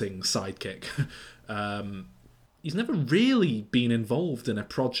supporting sidekick. He's never really been involved in a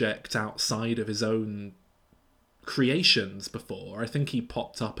project outside of his own creations before. I think he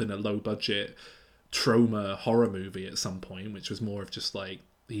popped up in a low-budget trauma horror movie at some point, which was more of just like,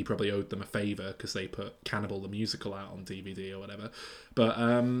 he probably owed them a favour because they put Cannibal the Musical out on DVD or whatever. But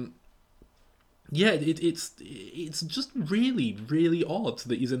yeah, it's just really, really odd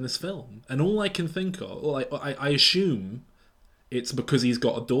that he's in this film. And all I can think of, I assume it's because he's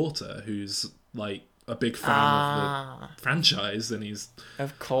got a daughter who's like a big fan of the franchise, and he's,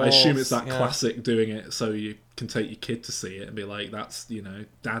 of course, I assume it's that classic doing it so you can take your kid to see it and be like, that's,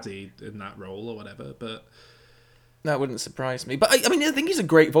 daddy in that role or whatever. But that wouldn't surprise me. But I mean, I think he's a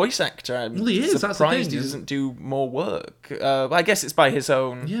great voice actor. I'm he is. surprised that's the thing. He doesn't do more work. I guess it's by his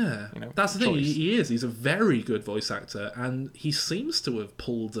own. Yeah, that's the thing. He is. He's a very good voice actor, and he seems to have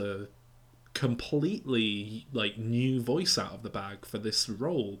pulled a completely like new voice out of the bag for this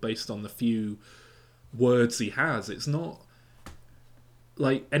role based on the few words he has. It's not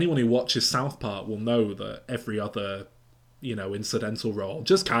like, anyone who watches South Park will know that every other incidental role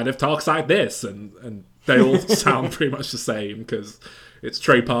just kind of talks like this, and they all sound pretty much the same because it's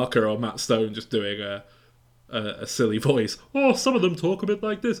Trey Parker or Matt Stone just doing a silly voice. Oh, some of them talk a bit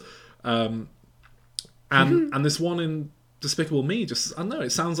like this, and this one in Despicable Me, just, I don't know,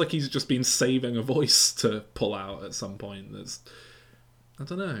 it sounds like he's just been saving a voice to pull out at some point. I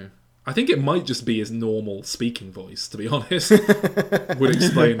don't know. I think it might just be his normal speaking voice, to be honest. Would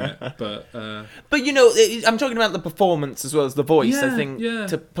explain it, but I'm talking about the performance as well as the voice. Yeah, I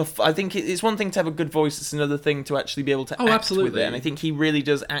think I think it's one thing to have a good voice; it's another thing to actually be able to act absolutely. with it. And I think he really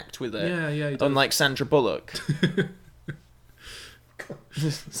does act with it. Yeah, he does. Unlike Sandra Bullock.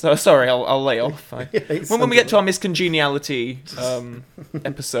 So sorry, I'll lay off. When we get to our miscongeniality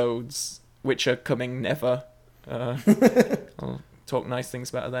episodes, which are coming never, I'll talk nice things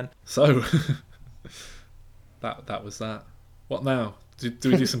about her then. So that was that. What now? Do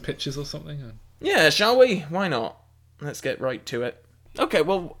we do some pictures or something? Yeah, shall we? Why not? Let's get right to it. Okay,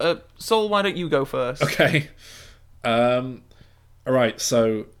 well, Sol, why don't you go first? Okay. All right,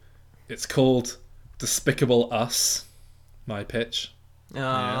 so it's called Despicable Us, my pitch.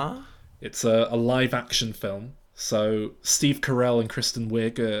 Ah. It's a live action film. So Steve Carell and Kristen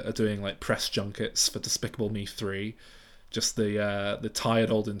Wiig are doing like press junkets for Despicable Me 3. Just the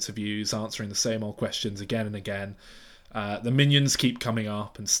tired old interviews, answering the same old questions again and again. The minions keep coming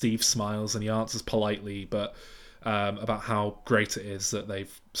up, and Steve smiles and he answers politely, but about how great it is that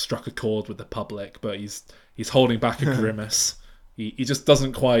they've struck a chord with the public. But he's holding back a grimace. He just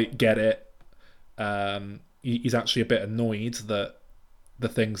doesn't quite get it. He's actually a bit annoyed that the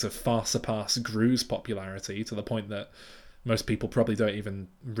things have far surpassed Gru's popularity, to the point that most people probably don't even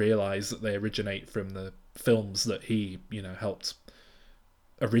realise that they originate from the films that he, helped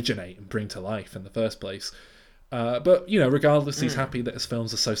originate and bring to life in the first place. But, regardless, he's happy that his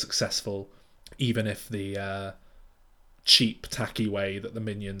films are so successful, even if the cheap, tacky way that the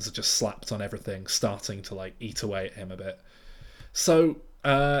minions are just slapped on everything starting to, like, eat away at him a bit. So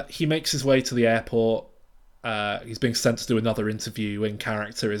he makes his way to the airport. He's being sent to do another interview in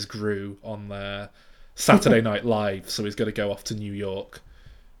character as Gru on Saturday Night Live, so he's going to go off to New York.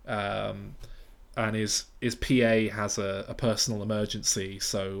 And his PA has a personal emergency,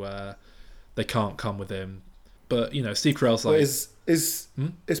 so they can't come with him. But, Steve Carell's like... Is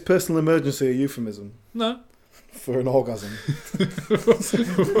personal emergency a euphemism? No. For an orgasm?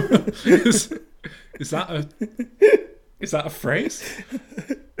 Is that a phrase?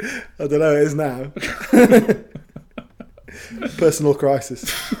 I don't know, it is now. Personal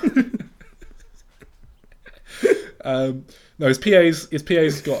crisis. No, his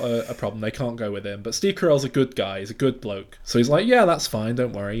PA's got a problem. They can't go with him. But Steve Carell's a good guy. He's a good bloke. So he's like, yeah, that's fine.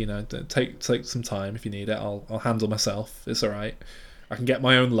 Don't worry. Take some time if you need it. I'll handle myself. It's all right. I can get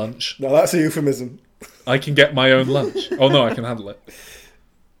my own lunch. No, that's a euphemism. I can get my own lunch. Oh no, I can handle it.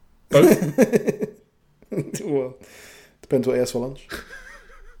 Both. Well, depends what he has for lunch.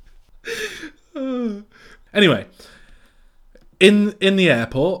 Anyway, in the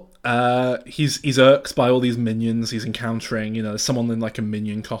airport, he's irked by all these minions he's encountering. There's someone in like a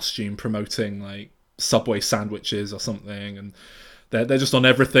minion costume promoting like Subway sandwiches or something, and they're just on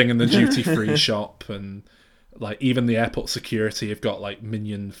everything in the duty free shop, and like even the airport security have got like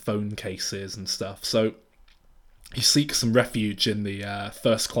minion phone cases and stuff. So he seeks some refuge in the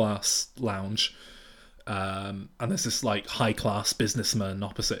first class lounge, and there's this like high class businessman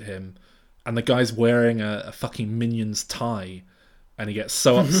opposite him, and the guy's wearing a fucking Minions tie. And he gets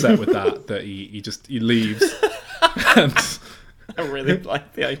so upset with that he leaves. And, I really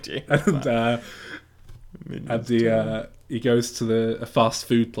like the idea. He goes to a fast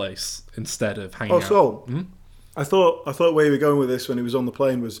food place instead of hanging out. So I thought where you were going with this when he was on the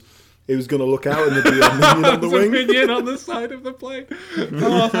plane was he was going to look out and there'd be a minion on the wing. There's a minion on the side of the plane.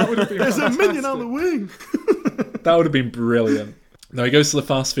 Oh, that would have been There's fantastic. a minion on the wing. That would have been brilliant. No, he goes to the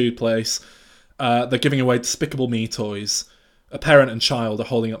fast food place. They're giving away Despicable Me toys. A parent and child are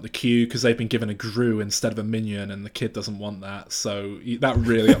holding up the queue because they've been given a Gru instead of a minion, and the kid doesn't want that, so that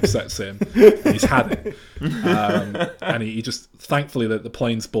really upsets him. And he's had it, and he just, thankfully that the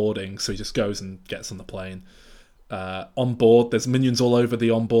plane's boarding, so he just goes and gets on the plane. On board, there's minions all over the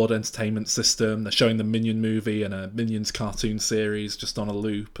onboard entertainment system. They're showing the Minion movie and a Minions cartoon series just on a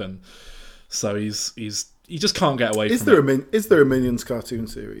loop, and so he just can't get away from it. Is there a Minions cartoon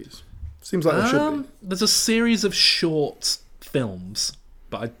series? Seems like there should be. There's a series of short films,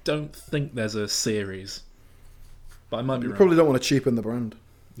 but I don't think there's a series. But I might be wrong. You probably don't want to cheapen the brand.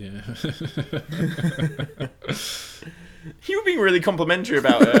 Yeah. You were being really complimentary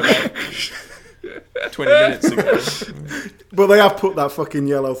about it 20 minutes ago. But they have put that fucking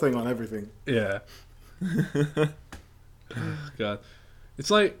yellow thing on everything. Yeah. God. It's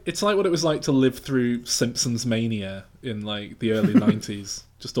like what it was like to live through Simpsons mania in like the early 90s.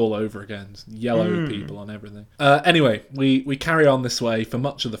 Just all over again. Just yellow people on everything. Anyway, we carry on this way for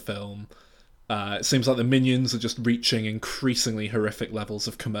much of the film. It seems like the minions are just reaching increasingly horrific levels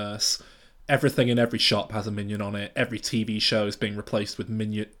of commerce. Everything in every shop has a minion on it. Every TV show is being replaced with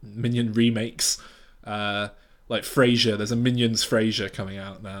minion remakes. Like Frasier, there's a Minions Frasier coming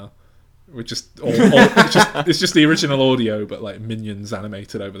out now. Which just it's just the original audio, but like minions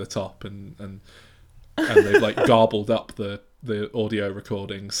animated over the top, and they've like garbled up the audio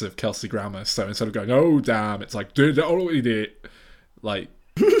recordings of Kelsey Grammer. So instead of going, oh damn, it's like, dude, oh what he did, like,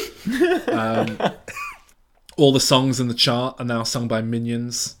 all the songs in the chart are now sung by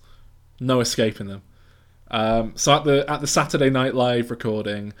minions. No escaping them. So at the Saturday Night Live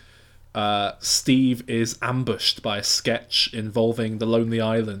recording, Steve is ambushed by a sketch involving the Lonely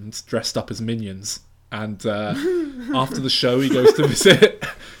Island dressed up as minions. And after the show, he goes to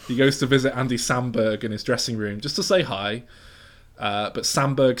visit Andy Samberg in his dressing room just to say hi. But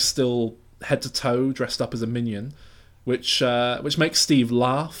Samberg's still head to toe dressed up as a minion, which makes Steve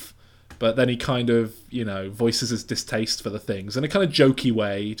laugh. But then he kind of, voices his distaste for the things in a kind of jokey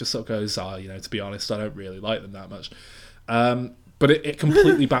way. He just sort of goes, to be honest, I don't really like them that much. But it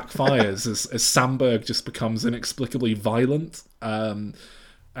completely backfires as Samberg just becomes inexplicably violent.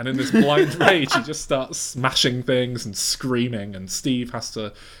 And in this blind rage, he just starts smashing things and screaming, and Steve has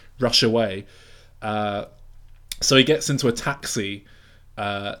to rush away. So he gets into a taxi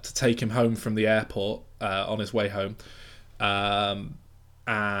to take him home from the airport on his way home.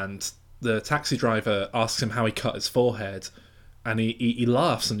 And the taxi driver asks him how he cut his forehead. And he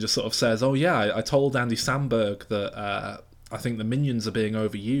laughs and just sort of says, "Oh yeah, I told Andy Samberg that I think the minions are being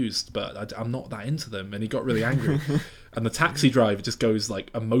overused, but I'm not that into them." And he got really angry. And the taxi driver just goes like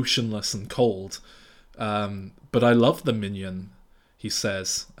emotionless and cold. "But I love the minion," he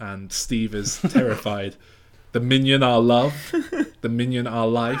says. And Steve is terrified. "The minion are love. The minion are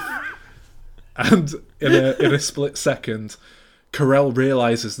life." And in a split second, Carell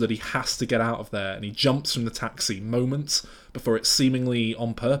realizes that he has to get out of there, and he jumps from the taxi moments before it seemingly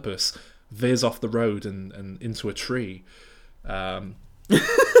on purpose veers off the road and into a tree. And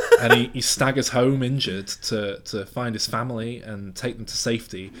he staggers home injured to find his family and take them to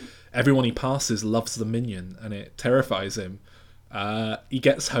safety. Everyone he passes loves the minion, and it terrifies him. He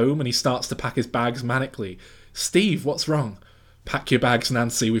gets home and he starts to pack his bags manically. "Steve, what's wrong?" "Pack your bags,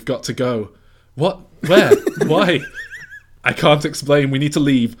 Nancy, we've got to go." "What? Where? Why?" "I can't explain, we need to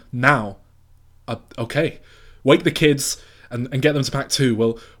leave, now." Okay. "Wake the kids and get them to pack too.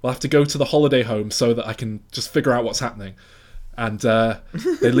 We'll have to go to the holiday home so that I can just figure out what's happening." And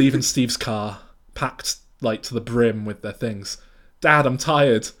they leave in Steve's car, packed like to the brim with their things. "Dad, I'm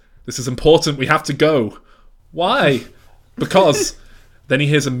tired. This is important, we have to go." "Why?" "Because..." Then he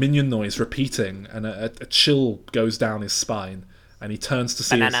hears a minion noise repeating, and a chill goes down his spine, and he turns to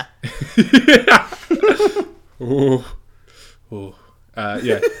see banana. Ooh.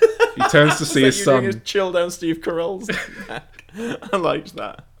 Yeah. He turns to see his son. Doing a chill down Steve Carell's neck. I liked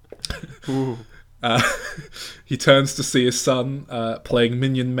that. Ooh. He turns to see his son playing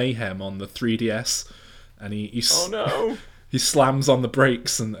Minion Mayhem on the 3DS, and oh no! He slams on the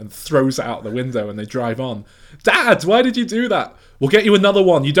brakes and throws it out the window, and they drive on. "Dad, why did you do that?" "We'll get you another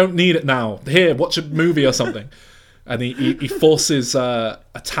one. You don't need it now. Here, watch a movie or something." And he forces a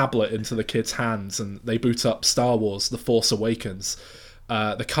tablet into the kid's hands, and they boot up Star Wars: The Force Awakens.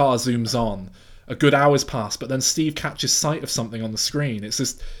 The car zooms on. A good hour's pass, but then Steve catches sight of something on the screen. It's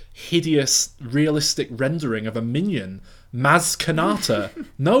this hideous, realistic rendering of a minion. Maz Kanata.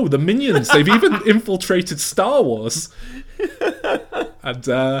 No, the minions. They've even infiltrated Star Wars.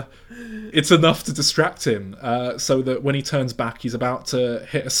 And it's enough to distract him, so that when he turns back, he's about to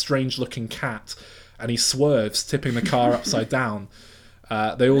hit a strange-looking cat, and he swerves, tipping the car upside down.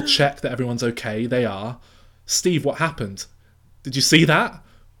 They all check that everyone's okay. They are. "Steve, what happened? Did you see that?"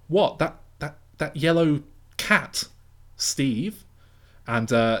 "What? That yellow cat, Steve?" And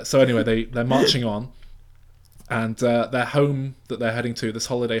so anyway, they're marching on, and their home that they're heading to, this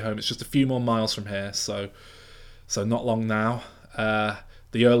holiday home, it's just a few more miles from here, so not long now.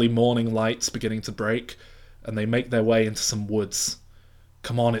 The early morning light's beginning to break, and they make their way into some woods.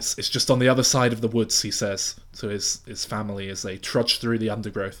 "Come on, it's just on the other side of the woods," he says to his family as they trudge through the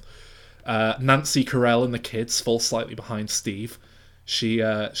undergrowth. Nancy Carell and the kids fall slightly behind Steve. She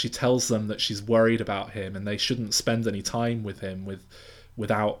tells them that she's worried about him, and they shouldn't spend any time with him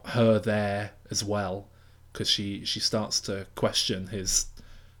without her there as well, because she starts to question his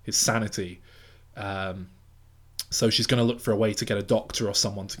sanity. So she's going to look for a way to get a doctor or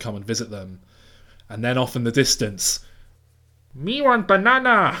someone to come and visit them. And then off in the distance, "Me want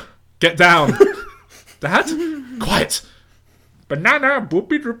banana!" "Get down!" "Dad? Quiet!" "Banana!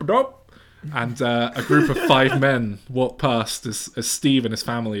 Boopy droop dop!" And a group of 5 men walk past as Steve and his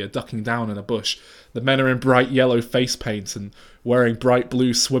family are ducking down in a bush. The men are in bright yellow face paint and wearing bright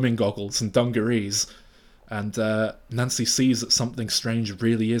blue swimming goggles and dungarees. And Nancy sees that something strange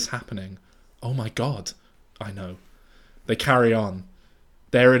really is happening. "Oh my god." "I know." They carry on.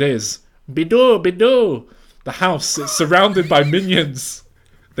 There it is. Bidou, Bidou! The house, it's surrounded by minions.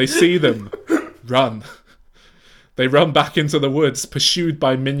 They see them. Run. They run back into the woods, pursued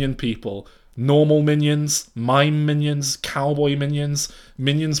by minion people. Normal minions, mime minions, cowboy minions,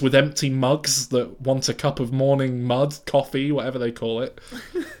 minions with empty mugs that want a cup of morning mud, coffee, whatever they call it.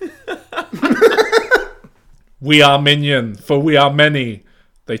 "We are minion, for we are many,"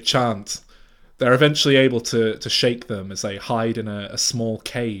 they chant. They're eventually able to shake them as they hide in a small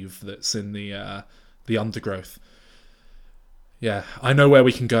cave that's in the the undergrowth. Yeah, I know where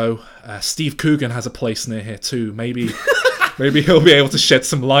we can go. Steve Coogan has a place near here too. Maybe he'll be able to shed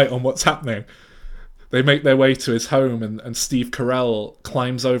some light on what's happening. They make their way to his home, and Steve Carell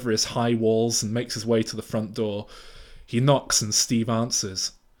climbs over his high walls and makes his way to the front door. He knocks, and Steve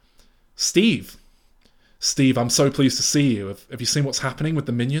answers. Steve, I'm so pleased to see you. Have you seen what's happening with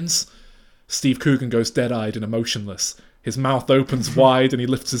the minions? Steve Coogan goes dead-eyed and emotionless. His mouth opens wide, and he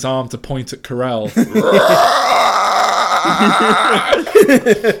lifts his arm to point at Carell.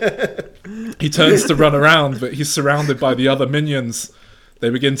 He turns to run around, but he's surrounded by the other minions. They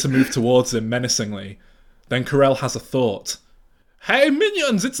begin to move towards him menacingly. Then Carell has a thought. Hey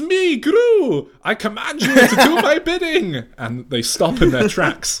minions, it's me, Gru! I command you to do my bidding! And they stop in their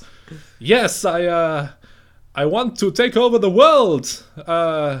tracks. Yes, I want to take over the world.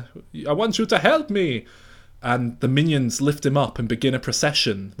 I want you to help me. And the minions lift him up and begin a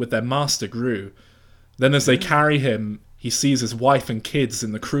procession with their master Gru. Then as they carry him, he sees his wife and kids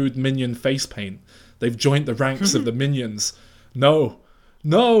in the crude minion face paint. They've joined the ranks of the minions. No!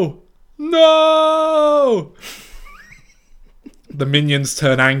 The minions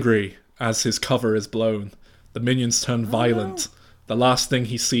turn angry as his cover is blown. The minions turn violent. The last thing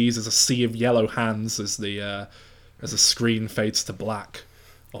he sees is a sea of yellow hands as the screen fades to black.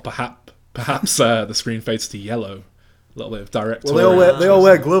 Or perhaps the screen fades to yellow. A little bit of directorial. Well, they all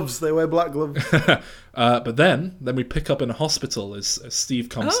wear gloves. They wear black gloves. But then we pick up in a hospital as Steve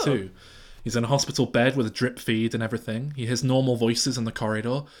comes to. He's in a hospital bed with a drip feed and everything. He hears normal voices in the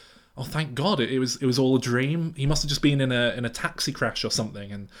corridor. Oh, thank God! It was all a dream. He must have just been in a taxi crash or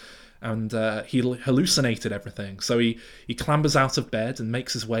something, and he hallucinated everything. So he clambers out of bed and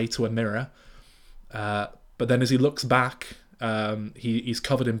makes his way to a mirror. But then as he looks back, he's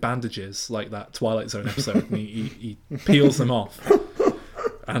covered in bandages like that Twilight Zone episode. And he peels them off.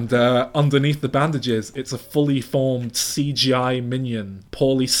 And underneath the bandages, it's a fully formed CGI minion,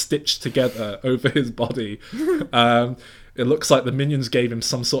 poorly stitched together over his body. It looks like the minions gave him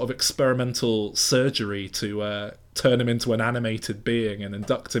some sort of experimental surgery to turn him into an animated being and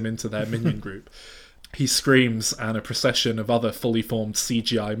induct him into their minion group. He screams, and a procession of other fully formed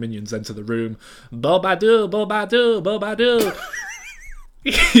CGI minions enter the room. Bobadoo, Bobadoo, Bobadoo!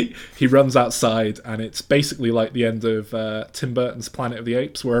 He runs outside, and it's basically like the end of Tim Burton's Planet of the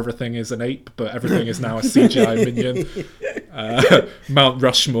Apes, where everything is an ape, but everything is now a CGI minion. Mount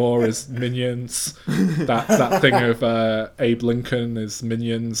Rushmore is minions. That thing of Abe Lincoln is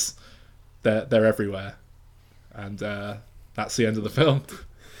minions. They're everywhere, and that's the end of the film.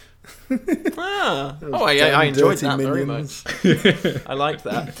 I enjoyed that very much. I liked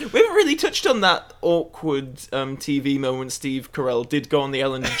that. We haven't really touched on that awkward TV moment. Steve Carell did go on the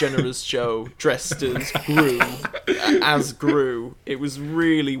Ellen DeGeneres show dressed as Gru. It was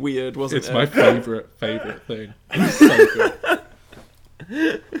really weird, wasn't it? It's my favourite thing. It's so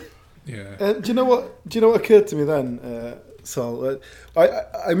good. Yeah. Do you know what occurred to me then, Sol?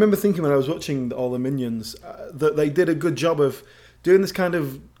 I remember thinking when I was watching all the Minions that they did a good job of doing this kind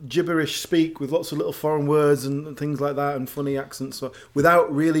of gibberish speak with lots of little foreign words and things like that and funny accents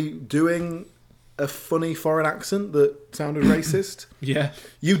without really doing a funny foreign accent that sounded racist. Yeah.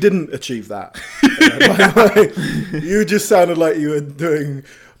 You didn't achieve that. You just sounded like you were doing,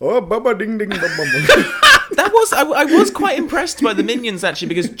 oh, baba ding ding bum bum. I was quite impressed by the Minions actually,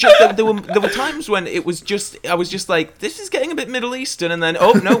 because there were times when I was just like, this is getting a bit Middle Eastern, and then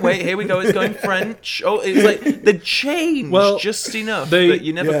oh no wait, here we go, it's going French. Oh, it's like the change just enough that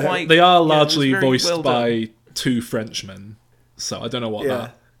you never quite. They are largely voiced by two Frenchmen, so I don't know what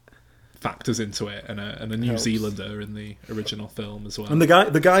that factors into it, and a New Zealander in the original film as well. And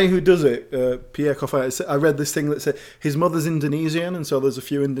the guy who does it, Pierre Coffin, I read this thing that said his mother's Indonesian, and so there's a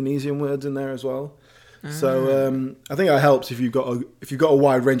few Indonesian words in there as well. So I think that helps if you've got a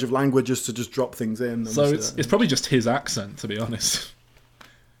wide range of languages to just drop things in. So it's probably just his accent, to be honest.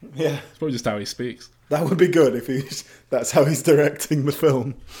 Yeah, it's probably just how he speaks. That would be good if that's how he's directing the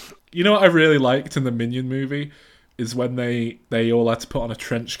film. You know what I really liked in the Minion movie is when they all had to put on a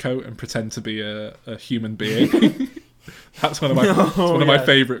trench coat and pretend to be a human being. That's one of my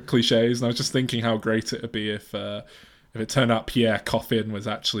favourite cliches, and I was just thinking how great it would be if it turned out Pierre Coffin was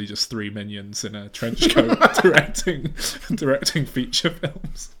actually just three minions in a trench coat directing feature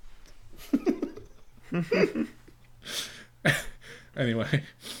films. Anyway,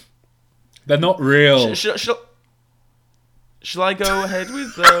 they're not real. Shall I go ahead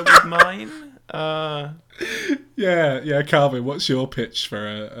with mine? Yeah, Calvin, what's your pitch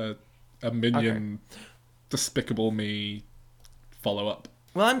for a Minion Despicable Me follow-up?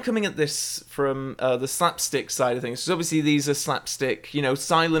 Well, I'm coming at this from the slapstick side of things. So obviously these are slapstick,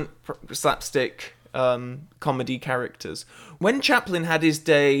 silent slapstick comedy characters. When Chaplin had his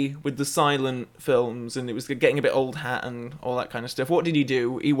day with the silent films and it was getting a bit old hat and all that kind of stuff, what did he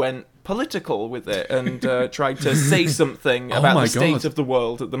do? He went political with it and tried to say something about the state of the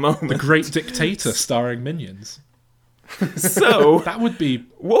world at the moment. The Great Dictator starring Minions. So that would be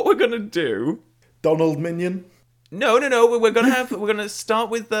what we're gonna do. Donald Minion. No. We're gonna start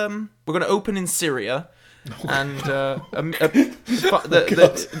with we're gonna open in Syria. And there's a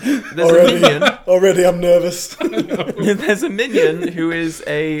minion. Already, I'm nervous. There's a minion who is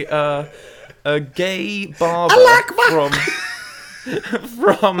a gay barber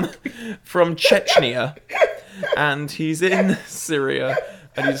from Chechnya, and he's in Syria,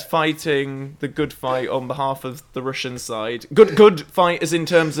 and he's fighting the good fight on behalf of the Russian side. Good fight, as in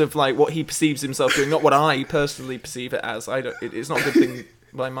terms of like what he perceives himself doing, not what I personally perceive it as. It's not a good thing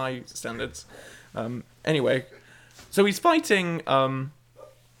by my standards. Anyway, so he's fighting in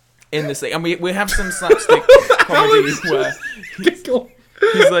this thing, and we have some slapstick comedy where he's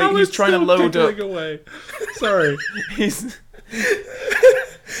trying to load up. Away. Sorry, he's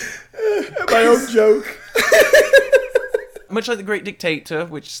my own joke. Much like The Great Dictator,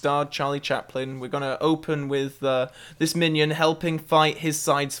 which starred Charlie Chaplin, we're going to open with this minion helping fight his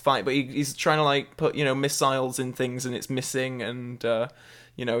side's fight, but he's trying to like put missiles in things and it's missing, and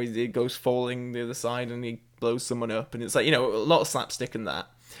he goes falling the other side and he blows someone up, and it's like a lot of slapstick in that.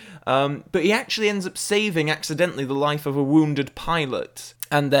 But he actually ends up saving accidentally the life of a wounded pilot,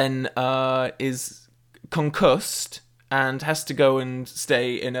 and then is concussed and has to go and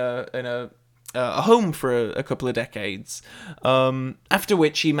stay in a home for a couple of decades, after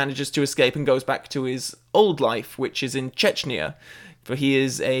which he manages to escape and goes back to his old life, which is in Chechnya, for he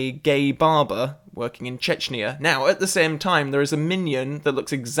is a gay barber working in Chechnya. Now, at the same time, there is a minion that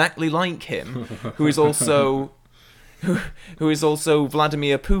looks exactly like him, who is also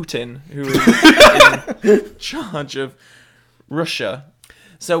Vladimir Putin, who is in charge of Russia.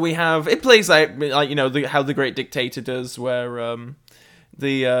 So we have, it plays like how The Great Dictator does, where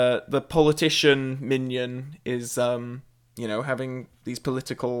the politician minion is having these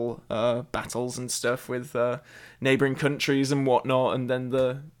political battles and stuff with neighboring countries and whatnot, and then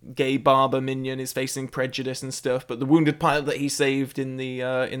the gay barber minion is facing prejudice and stuff. But the wounded pilot that he saved in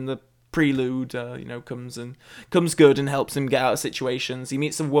the prelude, comes good and helps him get out of situations. He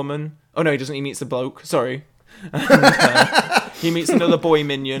meets a woman. Oh no, he doesn't. He meets a bloke. Sorry. And, he meets another boy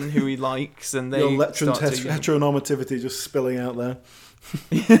minion who he likes, and they Your lectrin's heteronormativity just spilling out there.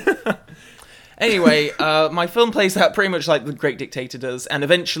 Anyway, my film plays out pretty much like The Great Dictator does, and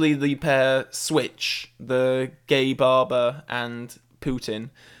eventually the pair switch, the gay barber and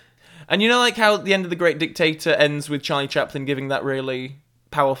Putin. And like how the end of The Great Dictator ends with Charlie Chaplin giving that really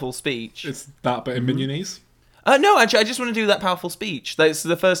powerful speech? It's that bit in Minionese? No, actually, I just want to do that powerful speech. That's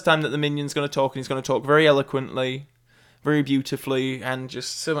the first time that the minion's going to talk, and he's going to talk very eloquently, very beautifully, and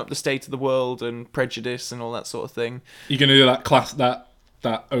just sum up the state of the world and prejudice and all that sort of thing. You're going to do that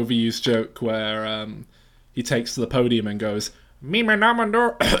overused joke where he takes to the podium and goes,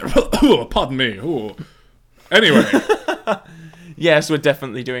 pardon me. Ooh. Anyway. Yes, we're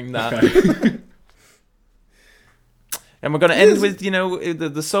definitely doing that. Okay. And we're going to end with,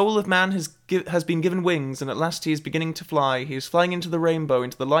 the soul of man has been given wings, and at last he is beginning to fly. He is flying into the rainbow,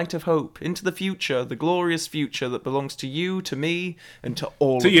 into the light of hope, into the future, the glorious future that belongs to you, to me, and to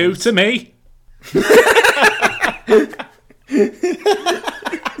all of us. To you, to me.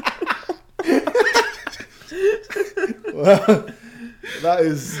 Well, that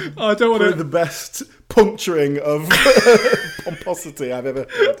is probably the best puncturing of pomposity I've ever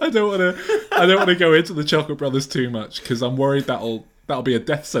heard. I don't want to go into the Chocolate Brothers too much, because I'm worried that'll be a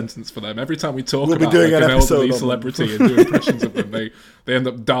death sentence for them. Every time we talk about like an elderly celebrity and do impressions of them, they end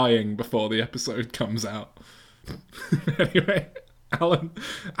up dying before the episode comes out. Anyway,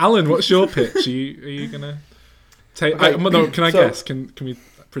 Alan, what's your pitch? Are you gonna take? No, can I guess? Can we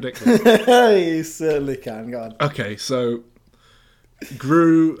predict it? You certainly can. Go on. Okay, so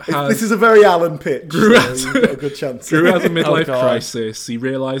Gru has... This is a very Alan pitch. Gru has a good chance. Gru has a midlife crisis. He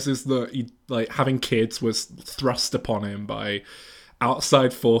realises that having kids was thrust upon him by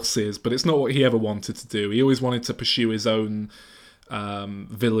outside forces, but it's not what he ever wanted to do. He always wanted to pursue his own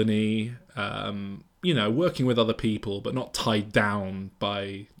villainy, working with other people, but not tied down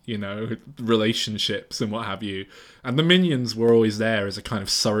by, relationships and what have you. And the minions were always there as a kind of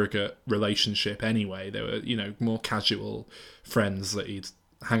surrogate relationship anyway. They were, more casual friends that he'd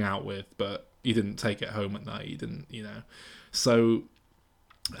hang out with, but he didn't take it home at night. He didn't, So...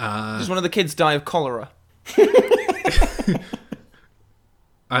 Does one of the kids die of cholera?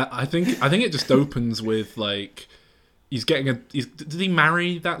 I think it just opens with, did he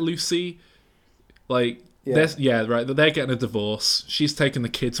marry that Lucy? Like, Yeah. right. They're getting a divorce. She's taking the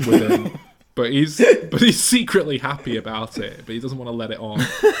kids with him, but he's secretly happy about it. But he doesn't want to let it on,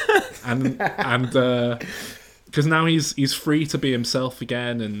 and because now he's free to be himself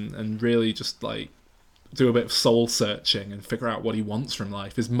again, and really just like do a bit of soul searching and figure out what he wants from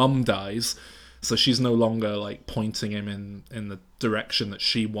life. His mum dies, so she's no longer like pointing him in the direction that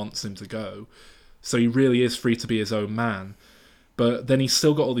she wants him to go. So he really is free to be his own man. But then he's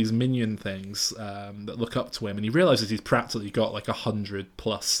still got all these minion things that look up to him, and he realizes he's practically got like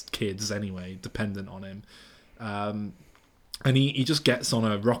 100+ kids anyway, dependent on him. And he just gets on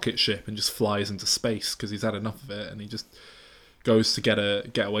a rocket ship and just flies into space because he's had enough of it, and he just goes to get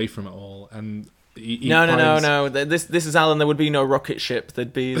away from it all. And No. This is Alan. There would be no rocket ship.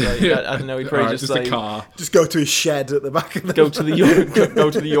 There'd be like I don't know. He'd probably just a car. Just go to his shed at the back of the go to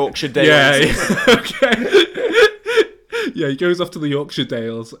the Yorkshire Dales. Yeah. Okay. Yeah, he goes off to the Yorkshire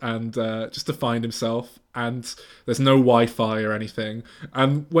Dales and just to find himself, and there's no Wi-Fi or anything.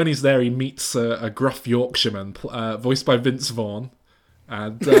 And when he's there, he meets a gruff Yorkshireman voiced by Vince Vaughn,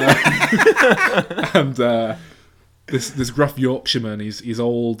 and this gruff Yorkshireman, he's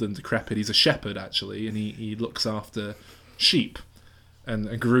old and decrepit. He's a shepherd actually, and he looks after sheep.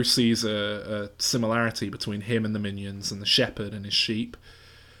 And Gru sees a similarity between him and the minions and the shepherd and his sheep,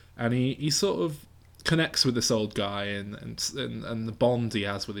 and he sort of connects with this old guy and the bond he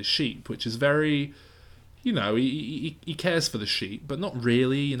has with his sheep, which is very, he cares for the sheep, but not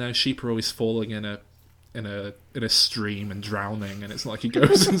really. Sheep are always falling in a stream and drowning, and it's not like he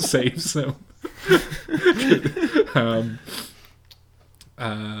goes and saves them.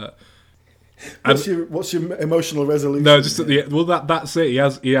 What's your emotional resolution? No, just at the end. Well, that's it.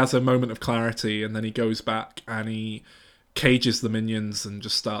 He has a moment of clarity, and then he goes back and he cages the minions and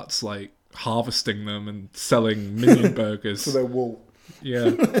just starts like harvesting them and selling minion burgers for their wool.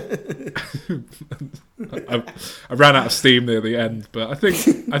 Yeah. I ran out of steam near the end, but I think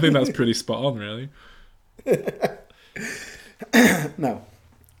that's pretty spot on, really. No.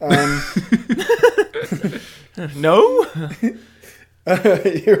 No?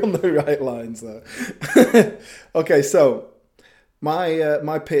 You're on the right lines there. Okay, so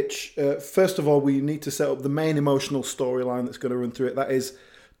my pitch. First of all, we need to set up the main emotional storyline that's going to run through it. That is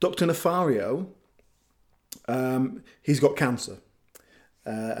Dr. Nefario. He's got cancer,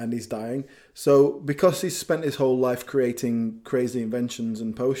 and he's dying. So because he's spent his whole life creating crazy inventions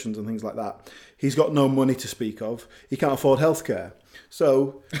and potions and things like that, he's got no money to speak of. He can't afford healthcare.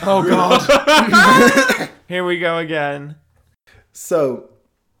 So, oh god, here we go again. So,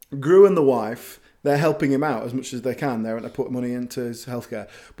 Gru and the wife, they're helping him out as much as they can. They're having to put money into his healthcare,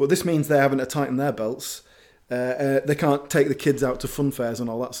 but this means they're having to tighten their belts. They can't take the kids out to fun fairs and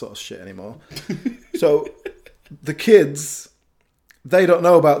all that sort of shit anymore. So, the kids, they don't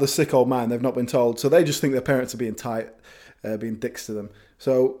know about the sick old man. They've not been told, so they just think their parents are being tight, being dicks to them.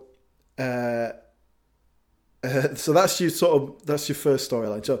 So, so that's your first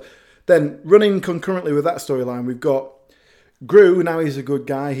storyline. So then running concurrently with that storyline, we've got Gru. Now he's a good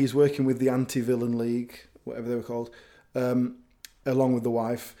guy. He's working with the Anti-Villain League, whatever they were called, along with the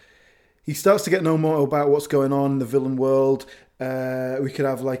wife. He starts to get no more about what's going on in the villain world. We could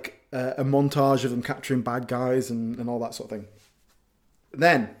have like a montage of them capturing bad guys and all that sort of thing.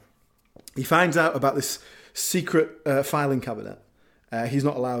 Then he finds out about this secret filing cabinet. He's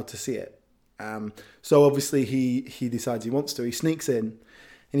not allowed to see it. So obviously he decides he wants to. He sneaks in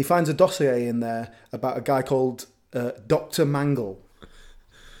and he finds a dossier in there about a guy called Dr. Mangle.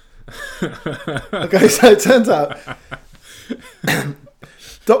 Okay, so it turns out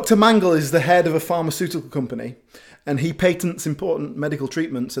Dr. Mangle is the head of a pharmaceutical company, and he patents important medical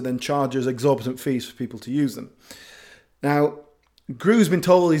treatments and then charges exorbitant fees for people to use them. Now, Gru's been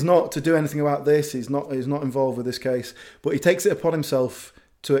told he's not to do anything about this. He's not involved with this case, but he takes it upon himself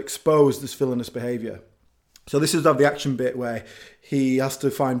to expose this villainous behaviour. So this is the action bit where he has to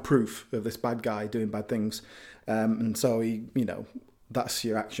find proof of this bad guy doing bad things. And so he, that's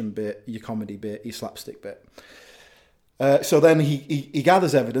your action bit, your comedy bit, your slapstick bit. So then he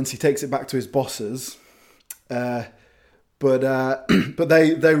gathers evidence, he takes it back to his bosses, but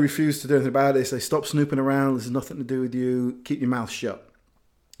they refuse to do anything about it. They say, stop snooping around, this has nothing to do with you, keep your mouth shut.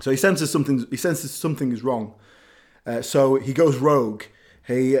 So he senses something is wrong. So he goes rogue.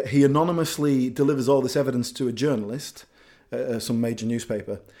 He anonymously delivers all this evidence to a journalist, some major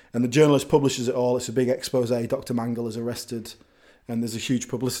newspaper, and the journalist publishes it all. It's a big expose. Dr. Mangle is arrested, and there's a huge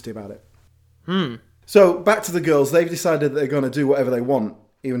publicity about it. So back to the girls. They've decided that they're going to do whatever they want,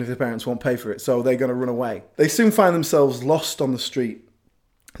 even if their parents won't pay for it. So they're going to run away. They soon find themselves lost on the street.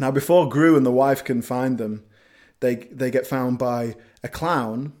 Now, before Gru and the wife can find them, they get found by a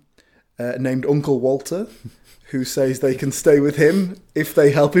clown named Uncle Walter, who says they can stay with him if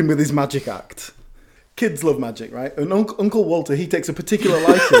they help him with his magic act. Kids love magic, right? And Uncle Walter, he takes a particular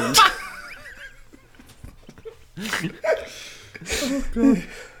liking. Oh, God.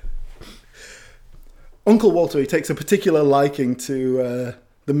 Uncle Walter, he takes a particular liking to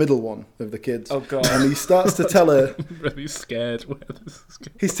the middle one of the kids. Oh, God. And he starts to tell her... I'm really scared where this is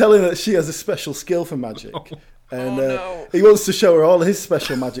going. He's telling her that she has a special skill for magic. And no. he wants to show her all his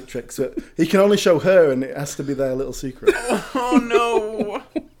special magic tricks. But he can only show her, and it has to be their little secret. Oh, no.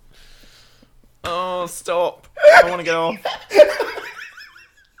 Oh, stop. I want to get off.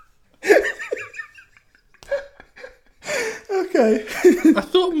 Okay. I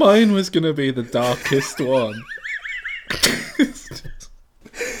thought mine was going to be the darkest one.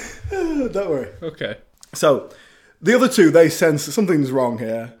 Don't worry. Okay. So, the other two, they sense something's wrong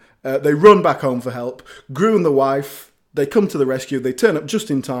here. They run back home for help. Gru and the wife, they come to the rescue. They turn up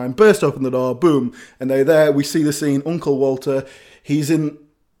just in time, burst open the door, boom, and they're there. We see the scene. Uncle Walter, he's got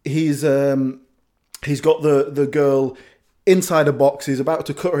the girl inside a box. He's about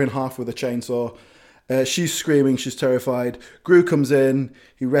to cut her in half with a chainsaw. She's screaming. She's terrified. Gru comes in.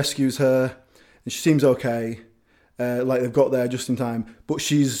 He rescues her, and she seems okay. Like they've got there just in time, but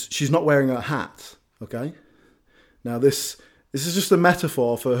she's not wearing a hat. Okay. Now this is just a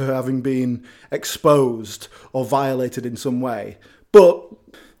metaphor for her having been exposed or violated in some way. But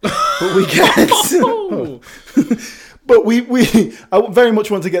we get. But I very much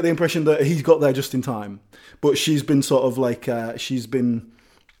want to get the impression that he's got there just in time. But she's been sort of like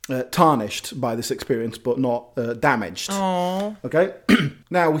tarnished by this experience, but not damaged. Aww. Okay.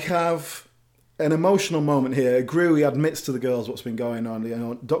 Now we have an emotional moment here. Gru, he admits to the girls what's been going on. You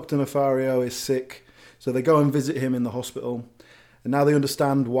know, Dr. Nefario is sick, so they go and visit him in the hospital. And now they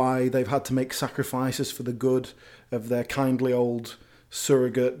understand why they've had to make sacrifices for the good of their kindly old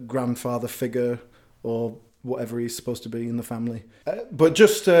surrogate grandfather figure, or whatever he's supposed to be in the family. But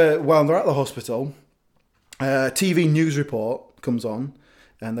just while they're at the hospital, a TV news report comes on,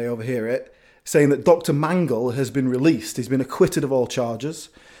 and they overhear it, saying that Dr. Mangle has been released. He's been acquitted of all charges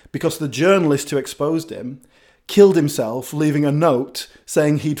because the journalist who exposed him killed himself, leaving a note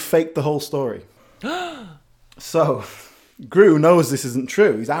saying he'd faked the whole story. So, Gru knows this isn't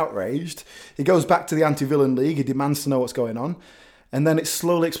true. He's outraged. He goes back to the Anti-Villain League. He demands to know what's going on. And then it's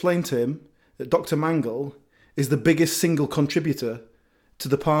slowly explained to him that Dr. Mangle is the biggest single contributor to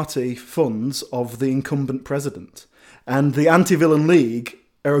the party funds of the incumbent president. And the Anti-Villain League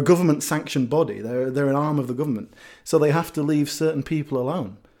are a government-sanctioned body. They're an arm of the government. So they have to leave certain people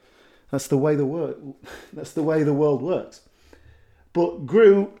alone. That's the way the world works. But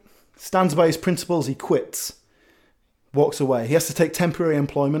Gru stands by his principles. He quits, walks away. He has to take temporary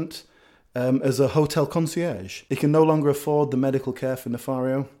employment as a hotel concierge. He can no longer afford the medical care for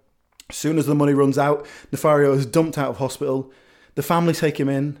Nefario. As soon as the money runs out, Nefario is dumped out of hospital. The family take him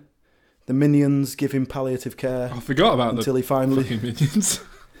in. The minions give him palliative care. I forgot about until the he finally fucking minions.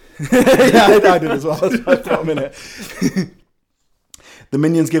 Yeah, I did as well. I thought a minute. The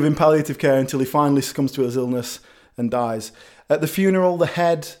minions give him palliative care until he finally succumbs to his illness and dies. At the funeral, the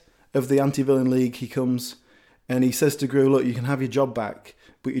head of the Anti-Villain League, he comes and he says to Gru, look, you can have your job back,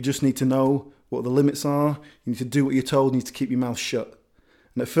 but you just need to know what the limits are. You need to do what you're told. You need to keep your mouth shut.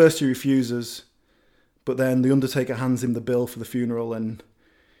 And at first he refuses, but then the Undertaker hands him the bill for the funeral and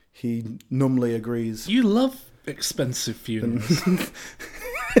he numbly agrees. You love expensive funerals.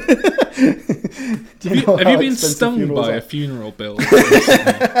 Have you been stung by a funeral bill?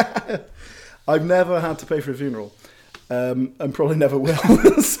 I've never had to pay for a funeral, and probably never will.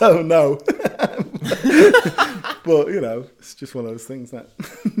 So no. But you know, it's just one of those things. That.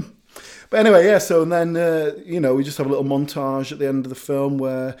 But anyway, yeah. So and then we just have a little montage at the end of the film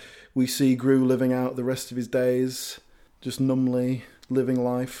where we see Gru living out the rest of his days, just numbly living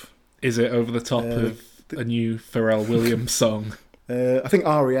life. Is it over the top of a new Pharrell Williams song? I think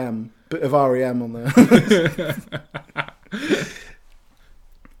REM, bit of REM on there.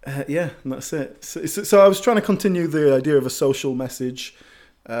 Yeah, and that's it. So I was trying to continue the idea of a social message,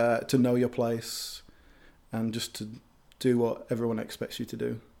 to know your place, and just to do what everyone expects you to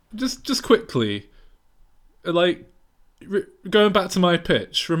do. Just quickly, like going back to my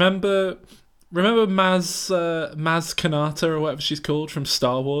pitch. Remember Maz Kanata or whatever she's called from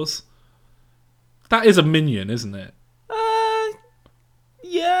Star Wars. That is a minion, isn't it?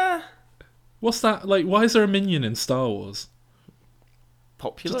 Yeah. What's that like? Why is there a minion in Star Wars?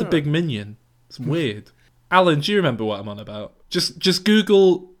 Popular. Just a big minion. It's weird. Alan, do you remember what I'm on about? Just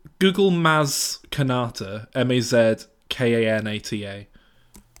Google Maz Kanata, MazKanata.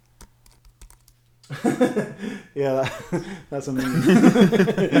 Yeah, that's amazing.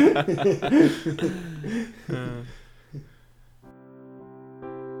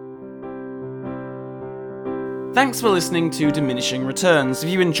 Thanks for listening to Diminishing Returns. If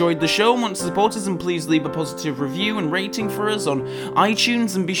you enjoyed the show and want to support us, then please leave a positive review and rating for us on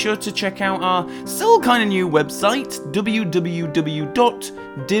iTunes, and be sure to check out our still kind of new website,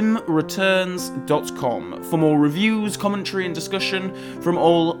 www.dimreturns.com, for more reviews, commentary and discussion from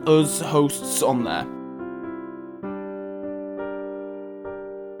all us hosts on there.